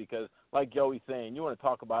with because, like Joey's saying, you want to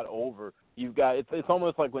talk about over. You've got it's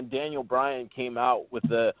almost like when Daniel Bryan came out with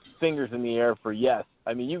the fingers in the air for yes.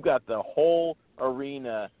 I mean, you've got the whole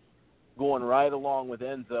arena going right along with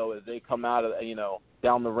Enzo as they come out of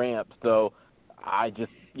down the ramp. So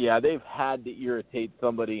they've had to irritate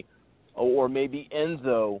somebody, or maybe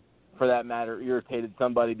Enzo, for that matter, irritated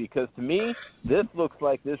somebody because to me, this looks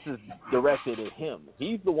like this is directed at him.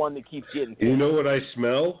 He's the one that keeps getting picked. You know what I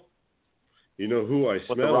smell? You know who I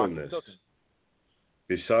smell in this? Cooking.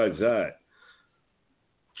 Besides that,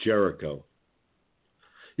 Jericho.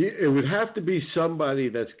 It would have to be somebody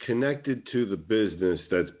that's connected to the business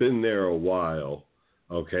that's been there a while,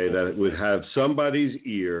 okay, that would have somebody's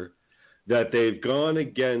ear that they've gone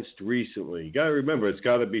against recently. You got to remember, it's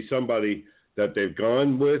got to be somebody that they've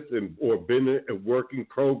gone with or been working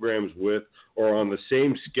programs with or on the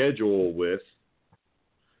same schedule with.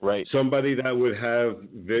 Right. Somebody that would have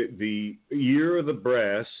the ear of the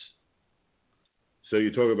brass. So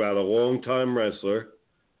you talk about a long-time wrestler.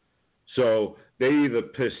 So they either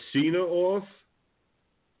piss Cena off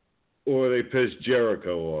or they piss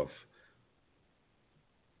Jericho off.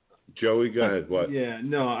 Joey, go ahead. What? Yeah,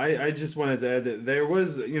 no, I just wanted to add that there was,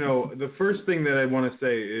 the first thing that I want to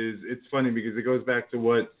say is it's funny because it goes back to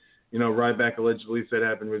what, Ryback allegedly said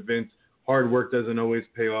happened with Vince. Hard work doesn't always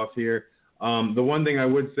pay off here. The one thing I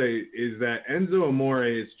would say is that Enzo Amore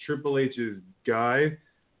is Triple H's guy,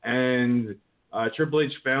 and Triple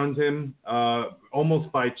H found him almost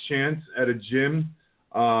by chance at a gym,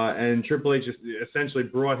 and Triple H essentially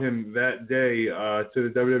brought him that day to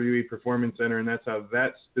the WWE Performance Center, and that's how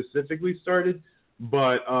that specifically started.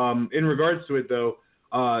 But in regards to it, though,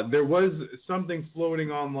 there was something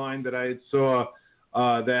floating online that I saw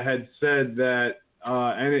that had said that,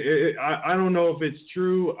 and I don't know if it's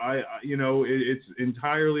true. It's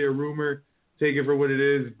entirely a rumor. Take it for what it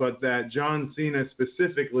is, but that John Cena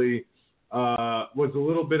specifically was a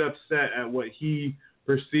little bit upset at what he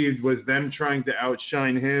perceived was them trying to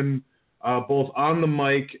outshine him both on the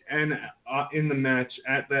mic and in the match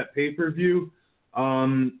at that pay-per-view.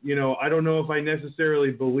 I don't know if I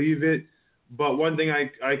necessarily believe it, but one thing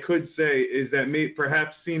I could say is that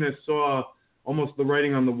perhaps Cena saw almost the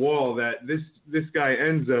writing on the wall that this guy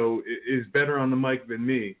Enzo is better on the mic than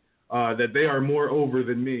me, that they are more over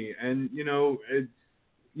than me. And,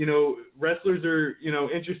 wrestlers are,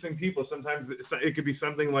 interesting people. Sometimes it could be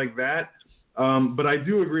something like that. But I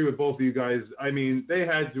do agree with both of you guys. I mean, they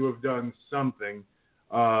had to have done something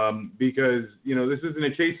because, this isn't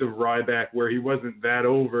a case of Ryback where he wasn't that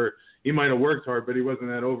over. He might have worked hard, but he wasn't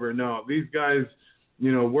that over. No, these guys,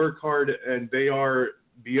 work hard and they are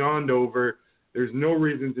beyond over. There's no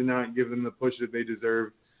reason to not give them the push that they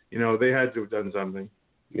deserve. They had to have done something.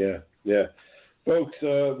 Yeah. Folks,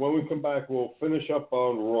 when we come back, we'll finish up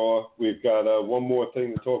on Raw. We've got one more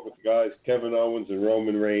thing to talk with the guys, Kevin Owens and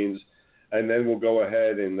Roman Reigns, and then we'll go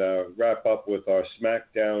ahead and wrap up with our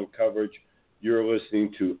SmackDown coverage. You're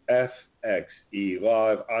listening to FXE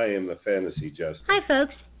Live. I am the Fantasy Jester. Hi,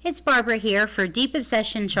 folks. It's Barbara here for Deep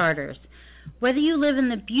Obsession Charters. Whether you live in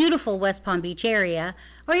the beautiful West Palm Beach area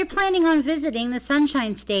or you're planning on visiting the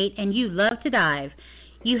Sunshine State and you love to dive,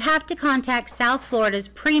 you have to contact South Florida's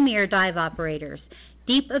premier dive operators,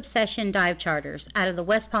 Deep Obsession Dive Charters, out of the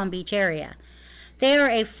West Palm Beach area. They are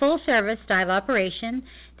a full-service dive operation.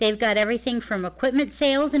 They've got everything from equipment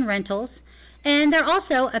sales and rentals, and they're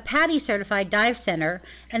also a PADI-certified dive center,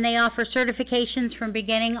 and they offer certifications from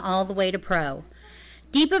beginning all the way to pro.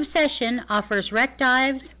 Deep Obsession offers wreck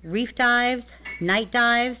dives, reef dives, night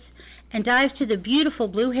dives, and dives to the beautiful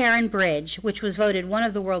Blue Heron Bridge, which was voted one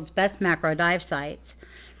of the world's best macro dive sites.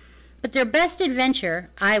 But their best adventure,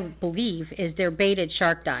 I believe, is their baited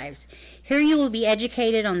shark dives. Here you will be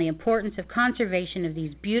educated on the importance of conservation of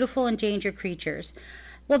these beautiful endangered creatures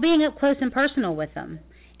while being up close and personal with them.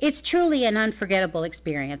 It's truly an unforgettable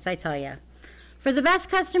experience, I tell you. For the best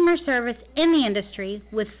customer service in the industry,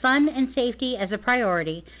 with fun and safety as a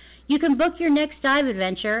priority, you can book your next dive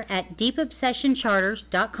adventure at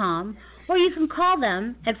deepobsessioncharters.com, or you can call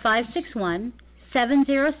them at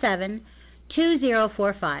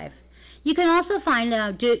 561-707-2045. You can also find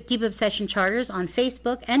Deep Obsession Charters on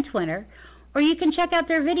Facebook and Twitter, or you can check out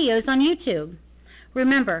their videos on YouTube.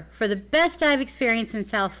 Remember, for the best dive experience in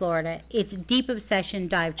South Florida, it's Deep Obsession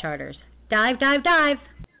Dive Charters. Dive, dive, dive!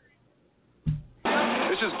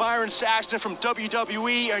 This is Byron Saxton from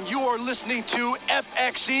WWE, and you are listening to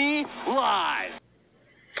FXE Live.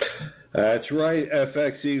 That's right,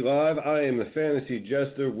 FXE Live. I am the Fantasy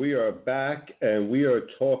Jester. We are back, and we are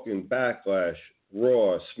talking Backlash,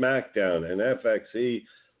 Raw, SmackDown, and FXE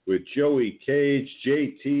with Joey Cage,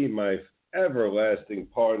 JT, my everlasting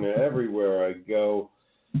partner everywhere I go.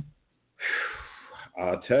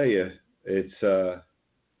 I'll tell you, it's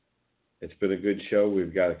been a good show.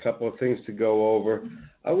 We've got a couple of things to go over.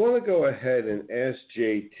 I want to go ahead and ask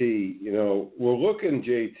JT, we're looking,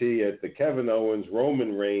 JT, at the Kevin Owens,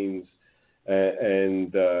 Roman Reigns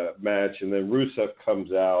and match, and then Rusev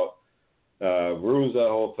comes out, ruins that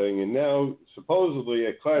whole thing, and now supposedly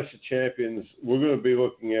at Clash of Champions, we're going to be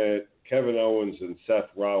looking at Kevin Owens and Seth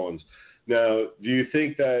Rollins. Now, do you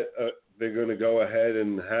think that they're going to go ahead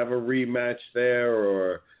and have a rematch there,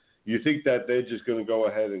 or you think that they're just going to go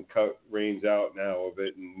ahead and cut Reigns out now of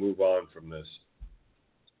it and move on from this?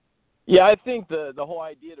 Yeah, I think the whole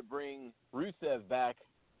idea to bring Rusev back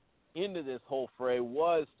into this whole fray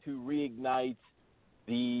was to reignite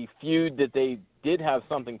the feud that they did have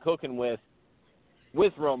something cooking with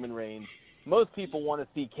Roman Reigns. Most people want to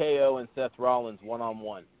see KO and Seth Rollins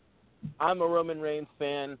one-on-one. I'm a Roman Reigns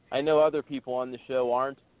fan. I know other people on the show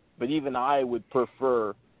aren't, but even I would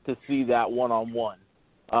prefer to see that one-on-one.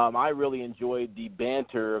 I really enjoyed the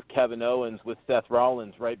banter of Kevin Owens with Seth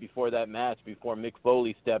Rollins right before that match, before Mick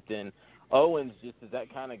Foley stepped in. Owens just is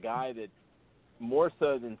that kind of guy that, more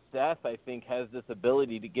so than Seth, I think, has this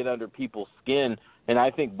ability to get under people's skin, and I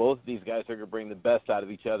think both of these guys are going to bring the best out of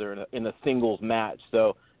each other in a singles match.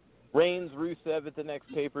 So Reigns, Rusev at the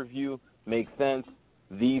next pay-per-view makes sense.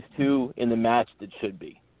 These two in the match that should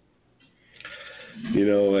be.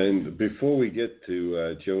 And before we get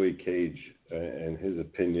to Joey Cage and his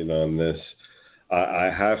opinion on this,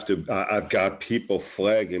 I've got people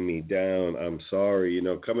flagging me down. I'm sorry.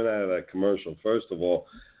 Coming out of that commercial, first of all,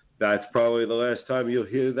 that's probably the last time you'll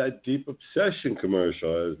hear that Deep Obsession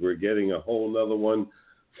commercial, as we're getting a whole nother one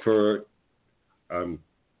for, I'm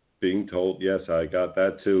being told, yes, I got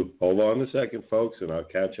that too. Hold on a second, folks, and I'll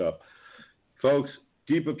catch up. Folks,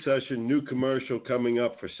 Deep Obsession, new commercial coming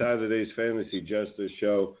up for Saturday's Fantasy Jester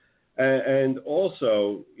show. And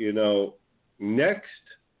also, next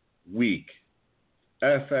week,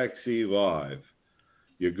 FXE Live,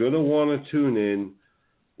 you're going to want to tune in.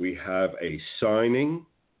 We have a signing,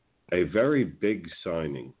 a very big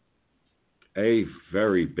signing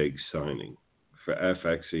for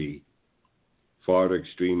FXE, Florida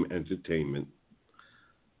Extreme Entertainment.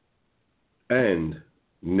 And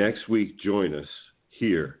next week, join us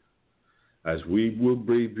here as we will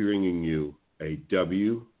be bringing you a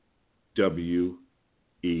WWE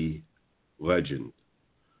legend.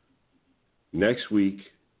 Next week,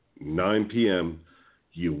 9 p.m.,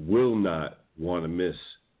 you will not want to miss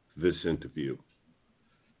this interview.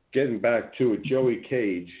 Getting back to it, Joey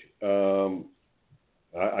Cage.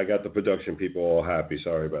 I got the production people all happy.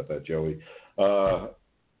 Sorry about that, Joey.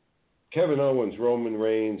 Kevin Owens, Roman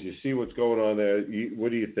Reigns, you see what's going on there.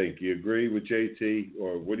 What do you think? You agree with JT,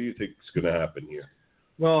 or what do you think is going to happen here?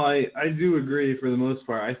 Well, I do agree for the most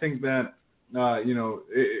part. I think that,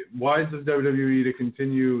 wise of WWE to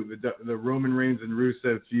continue the Roman Reigns and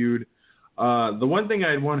Rusev feud. The one thing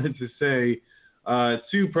I wanted to say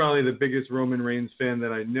to probably the biggest Roman Reigns fan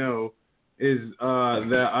that I know is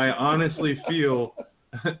that I honestly feel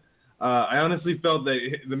felt that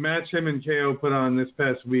the match him and KO put on this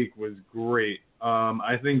past week was great.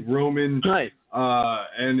 I think Roman, nice.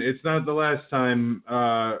 And it's not the last time,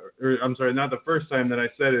 not the first time that I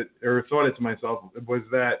said it or thought it to myself, was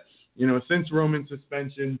that, since Roman's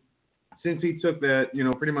suspension, since he took that,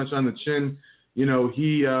 pretty much on the chin,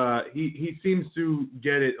 he seems to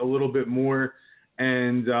get it a little bit more,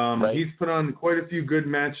 and right. He's put on quite a few good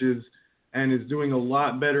matches and is doing a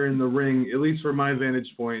lot better in the ring, at least from my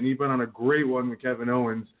vantage point. And he put on a great one with Kevin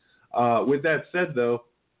Owens. With that said, though,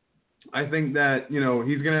 I think that,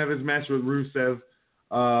 he's going to have his match with Rusev,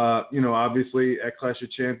 obviously at Clash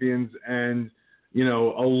of Champions. And,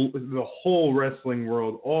 the whole wrestling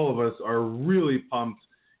world, all of us are really pumped,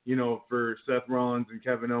 for Seth Rollins and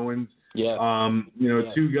Kevin Owens. Yeah.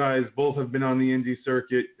 Two guys, both have been on the indie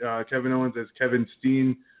circuit. Kevin Owens as Kevin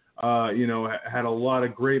Steen, had a lot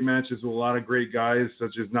of great matches with a lot of great guys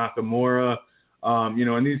such as Nakamura.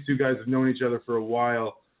 And these two guys have known each other for a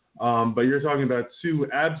while. But you're talking about two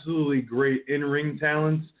absolutely great in-ring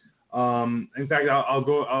talents. In fact,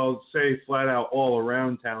 I'll say flat out all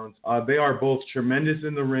around talents. They are both tremendous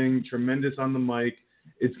in the ring, tremendous on the mic.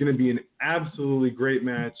 It's going to be an absolutely great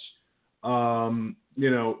match.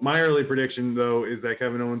 My early prediction, though, is that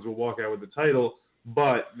Kevin Owens will walk out with the title,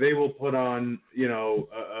 but they will put on,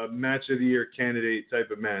 a match of the year candidate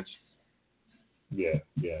type of match. Yeah.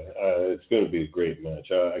 It's going to be a great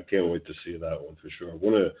match. I can't wait to see that one for sure.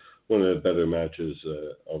 One of the better matches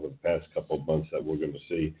over the past couple of months that we're going to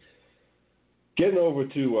see. Getting over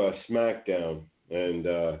to SmackDown, and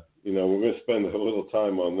we're going to spend a little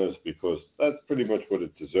time on this because that's pretty much what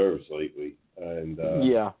it deserves lately. And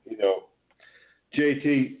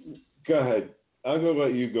JT, go ahead. I'm going to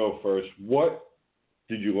let you go first. What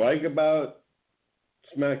did you like about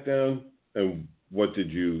SmackDown, and what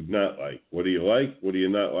did you not like? What do you like? What do you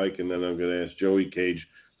not like? And then I'm going to ask Joey Cage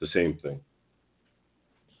the same thing.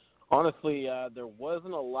 Honestly, there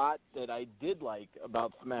wasn't a lot that I did like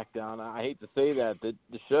about SmackDown. I hate to say that.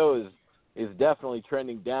 The show is definitely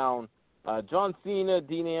trending down. John Cena,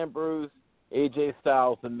 Dean Ambrose, AJ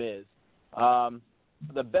Styles, The Miz.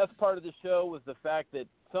 The best part of the show was the fact that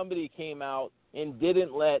somebody came out and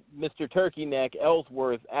didn't let Mr. Turkey Neck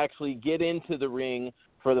Ellsworth actually get into the ring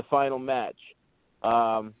for the final match.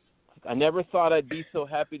 I never thought I'd be so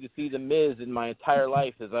happy to see The Miz in my entire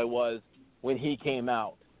life as I was when he came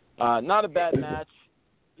out. Not a bad match.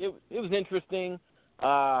 It was interesting.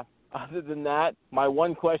 Other than that, my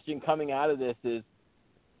one question coming out of this is,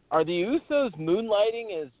 are the Usos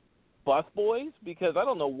moonlighting as busboys? Because I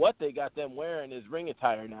don't know what they got them wearing as ring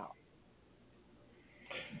attire now.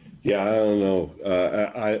 Yeah, I don't know.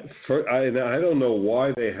 I don't know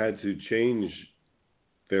why they had to change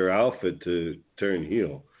their outfit to turn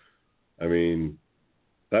heel. I mean,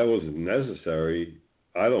 that wasn't necessary,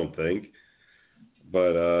 I don't think.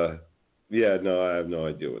 But, I have no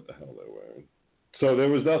idea what the hell they're wearing. So there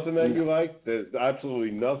was nothing that you liked? There's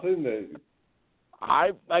absolutely nothing that...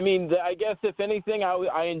 I guess if anything,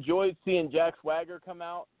 I enjoyed seeing Jack Swagger come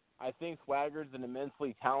out. I think Swagger's an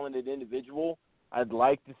immensely talented individual. I'd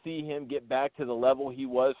like to see him get back to the level he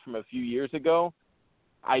was from a few years ago.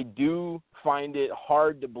 I do find it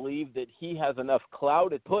hard to believe that he has enough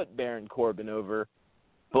clout to put Baron Corbin over,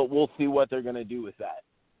 but we'll see what they're going to do with that.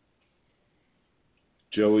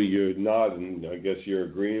 Joey, you're nodding. I guess you're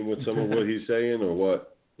agreeing with some of what he's saying, or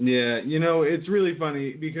what? Yeah, it's really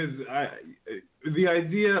funny because the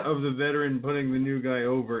idea of the veteran putting the new guy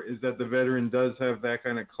over is that the veteran does have that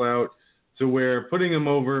kind of clout to where putting him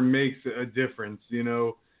over makes a difference,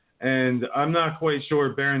 And I'm not quite sure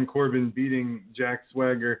Baron Corbin beating Jack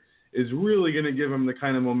Swagger is really going to give him the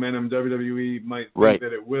kind of momentum WWE might think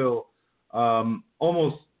that it will.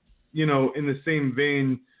 Almost, in the same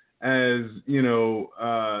vein as,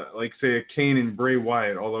 like, say, a Kane and Bray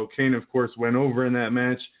Wyatt, although Kane, of course, went over in that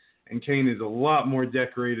match, and Kane is a lot more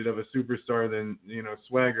decorated of a superstar than,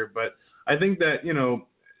 Swagger. But I think that,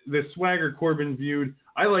 the Swagger-Corbin feud,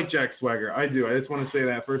 I like Jack Swagger. I do. I just want to say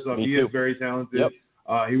that. First off, he is very talented. Yep.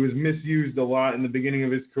 He was misused a lot in the beginning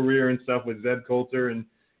of his career and stuff with Zeb Coulter, and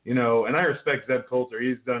and I respect Zeb Coulter.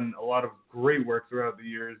 He's done a lot of great work throughout the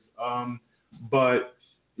years. But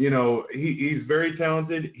he's very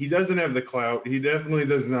talented. He doesn't have the clout. He definitely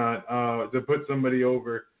does not to put somebody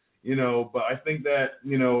over. But I think that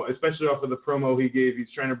especially off of the promo he gave,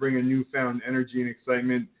 he's trying to bring a newfound energy and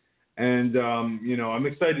excitement. And I'm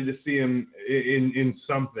excited to see him in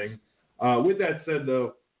something. With that said,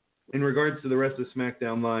 though, in regards to the rest of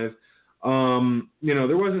SmackDown Live,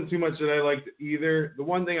 there wasn't too much that I liked either. The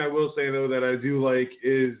one thing I will say, though, that I do like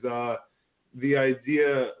is the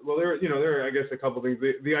idea. Well, there are, I guess, a couple things.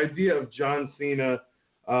 The idea of John Cena,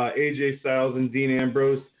 AJ Styles, and Dean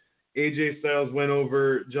Ambrose. AJ Styles went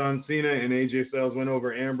over John Cena, and AJ Styles went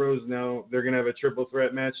over Ambrose. Now they're gonna have a triple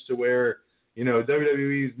threat match to where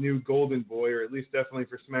WWE's new golden boy, or at least definitely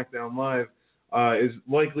for SmackDown Live, is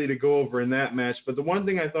likely to go over in that match. But the one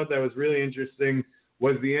thing I thought that was really interesting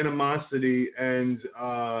was the animosity and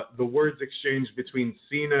the words exchanged between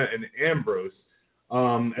Cena and Ambrose.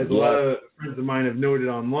 As a lot of friends of mine have noted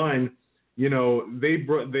online, they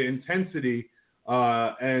brought the intensity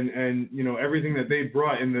and everything that they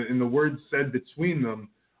brought in the words said between them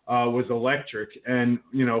was electric, and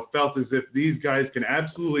felt as if these guys can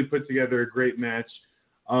absolutely put together a great match.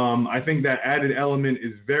 I think that added element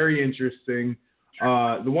is very interesting.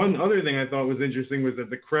 The one other thing I thought was interesting was that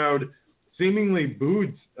the crowd seemingly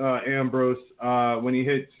booed Ambrose when he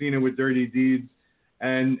hit Cena with Dirty Deeds.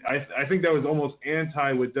 And I think that was almost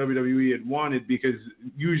anti what WWE had wanted, because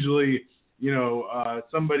usually,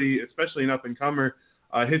 somebody, especially an up-and-comer,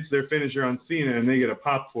 hits their finisher on Cena and they get a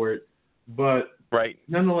pop for it. But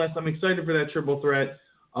nonetheless, I'm excited for that triple threat.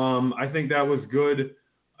 I think that was good.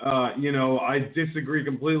 I disagree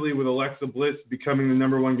completely with Alexa Bliss becoming the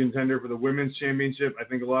number one contender for the Women's Championship. I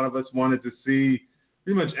think a lot of us wanted to see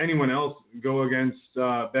pretty much anyone else go against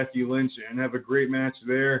Becky Lynch and have a great match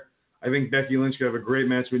there. I think Becky Lynch could have a great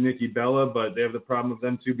match with Nikki Bella, but they have the problem of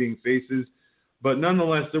them two being faces. But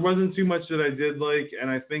nonetheless, there wasn't too much that I did like, and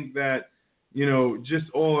I think that, you know, just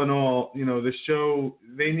all in all, you know, the show,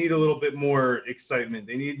 they need a little bit more excitement.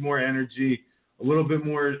 They need more energy, a little bit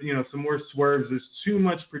more, you know, some more swerves. There's too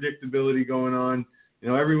much predictability going on. You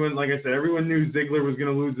know, everyone, like I said, everyone knew Ziggler was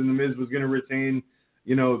going to lose and The Miz was going to retain.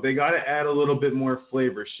 You know, they got to add a little bit more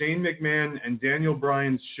flavor. Shane McMahon and Daniel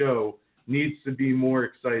Bryan's show needs to be more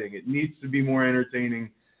exciting. It needs to be more entertaining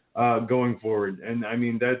going forward. And, I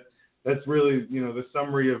mean, that's really, you know, the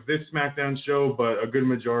summary of this SmackDown show, but a good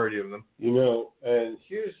majority of them. You know, and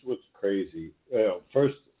here's what's crazy.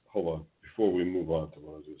 First, hold on, before we move on to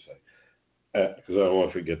what I was going to say, because I don't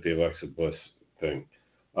want to forget the Alexa Bliss thing.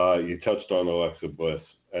 You touched on Alexa Bliss,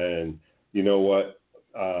 and you know what?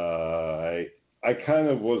 I kind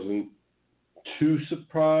of wasn't too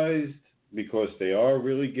surprised because they are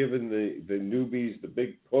really giving the newbies the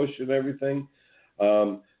big push and everything.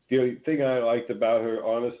 The only thing I liked about her,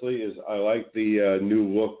 honestly, is I like the new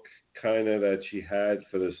look kind of that she had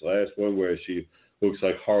for this last one, where she looks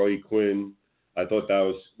like Harley Quinn. I thought that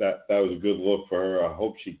was a good look for her. I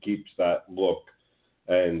hope she keeps that look.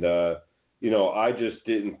 And you know, I just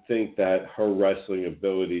didn't think that her wrestling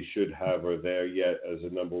ability should have her there yet as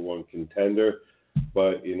a number one contender.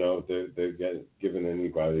 But you know, they're giving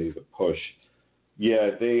anybody the push. Yeah,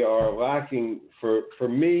 they are lacking for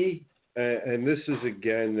me. And this is,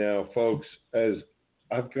 again, now, folks, as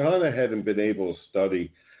I've gone ahead and been able to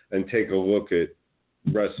study and take a look at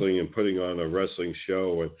wrestling and putting on a wrestling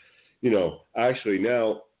show. And, you know, actually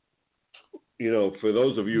now, you know, for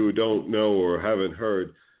those of you who don't know or haven't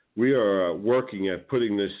heard, we are working at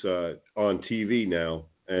putting this on TV now,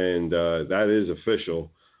 and that is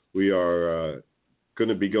official. We are going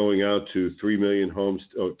to be going out to 3 million homes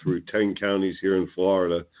through 10 counties here in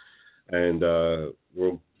Florida, and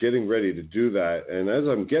we're getting ready to do that. And as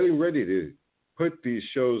I'm getting ready to put these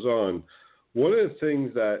shows on, one of the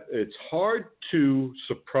things that it's hard to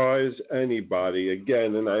surprise anybody,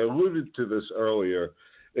 again, and I alluded to this earlier,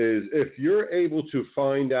 is if you're able to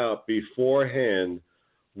find out beforehand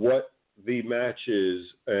what the match is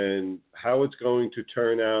and how it's going to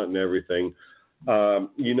turn out and everything,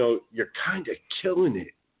 you know, you're kind of killing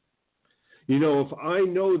it. You know, if I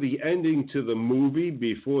know the ending to the movie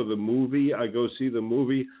before the movie, I go see the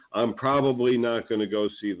movie, I'm probably not going to go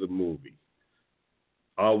see the movie.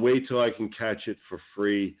 I'll wait till I can catch it for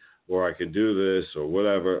free, or I can do this or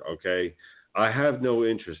whatever, okay? I have no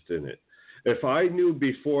interest in it. If I knew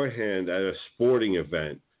beforehand at a sporting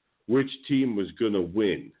event which team was going to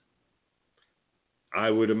win, I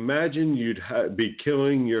would imagine you'd be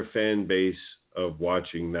killing your fan base of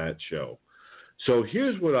watching that show. So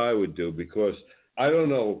here's what I would do, because I don't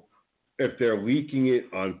know if they're leaking it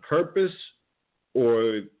on purpose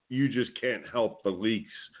or you just can't help the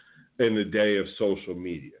leaks in the day of social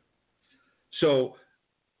media. So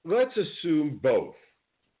let's assume both.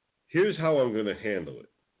 Here's how I'm going to handle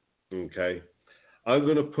it, okay? I'm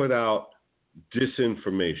going to put out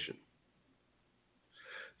disinformation.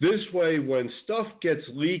 This way, when stuff gets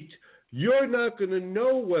leaked, you're not going to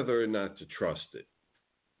know whether or not to trust it.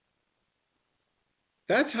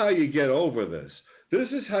 That's how you get over this. This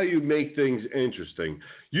is how you make things interesting.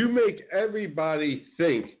 You make everybody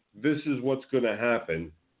think this is what's going to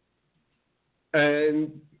happen.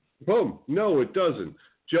 And boom, no, it doesn't.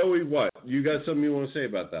 Joey, what? You got something you want to say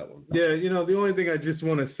about that one? Yeah, you know, the only thing I just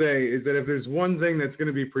want to say is that if there's one thing that's going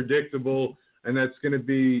to be predictable and that's going to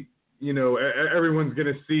be, you know, everyone's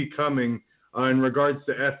going to see coming in regards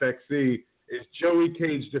to FXE, is Joey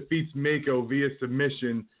Cage defeats Mako via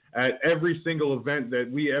submission at every single event that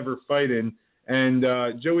we ever fight in. And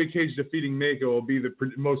Joey Cage defeating Mako will be the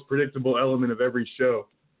most predictable element of every show.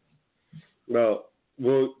 Well,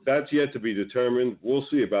 that's yet to be determined. We'll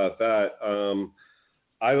see about that.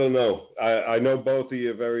 I don't know. I know both of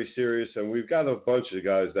you are very serious, and we've got a bunch of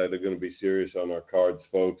guys that are going to be serious on our cards,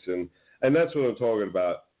 folks. And that's what I'm talking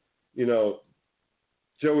about. You know,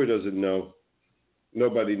 Joey doesn't know.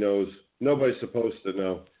 Nobody knows. Nobody's supposed to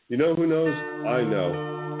know. You know who knows? I know.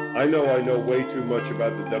 I know way too much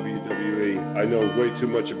about the WWE. I know way too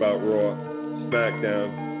much about Raw, SmackDown,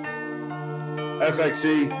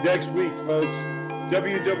 FXE. Next week, folks,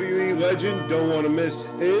 WWE legend, don't want to miss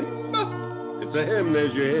him. It's a him,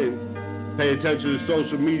 there's your hint. Pay attention to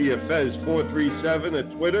social media, Fez437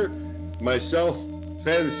 at Twitter. Myself,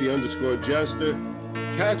 Fantasy_Jester.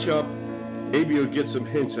 Catch up. Maybe you'll get some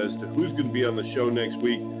hints as to who's going to be on the show next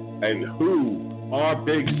week and who our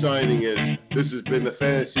big signing is. This has been the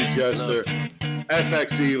Fantasy Jester,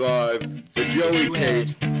 FXE Live, for Joey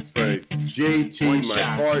Cage, for JT,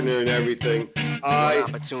 my partner and everything. I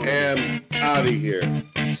am out of here.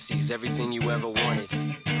 Sees everything you ever wanted.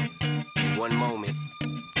 one moment.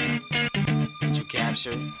 Did you capture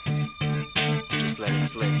it? Just let it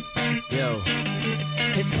slip. Yo.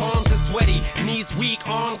 His palms are sweaty, knees weak,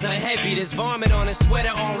 arms are heavy. There's vomit on his sweater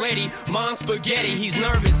already. Mom's spaghetti, he's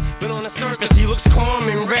nervous, but on the surface he looks calm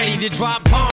and ready to drop bombs.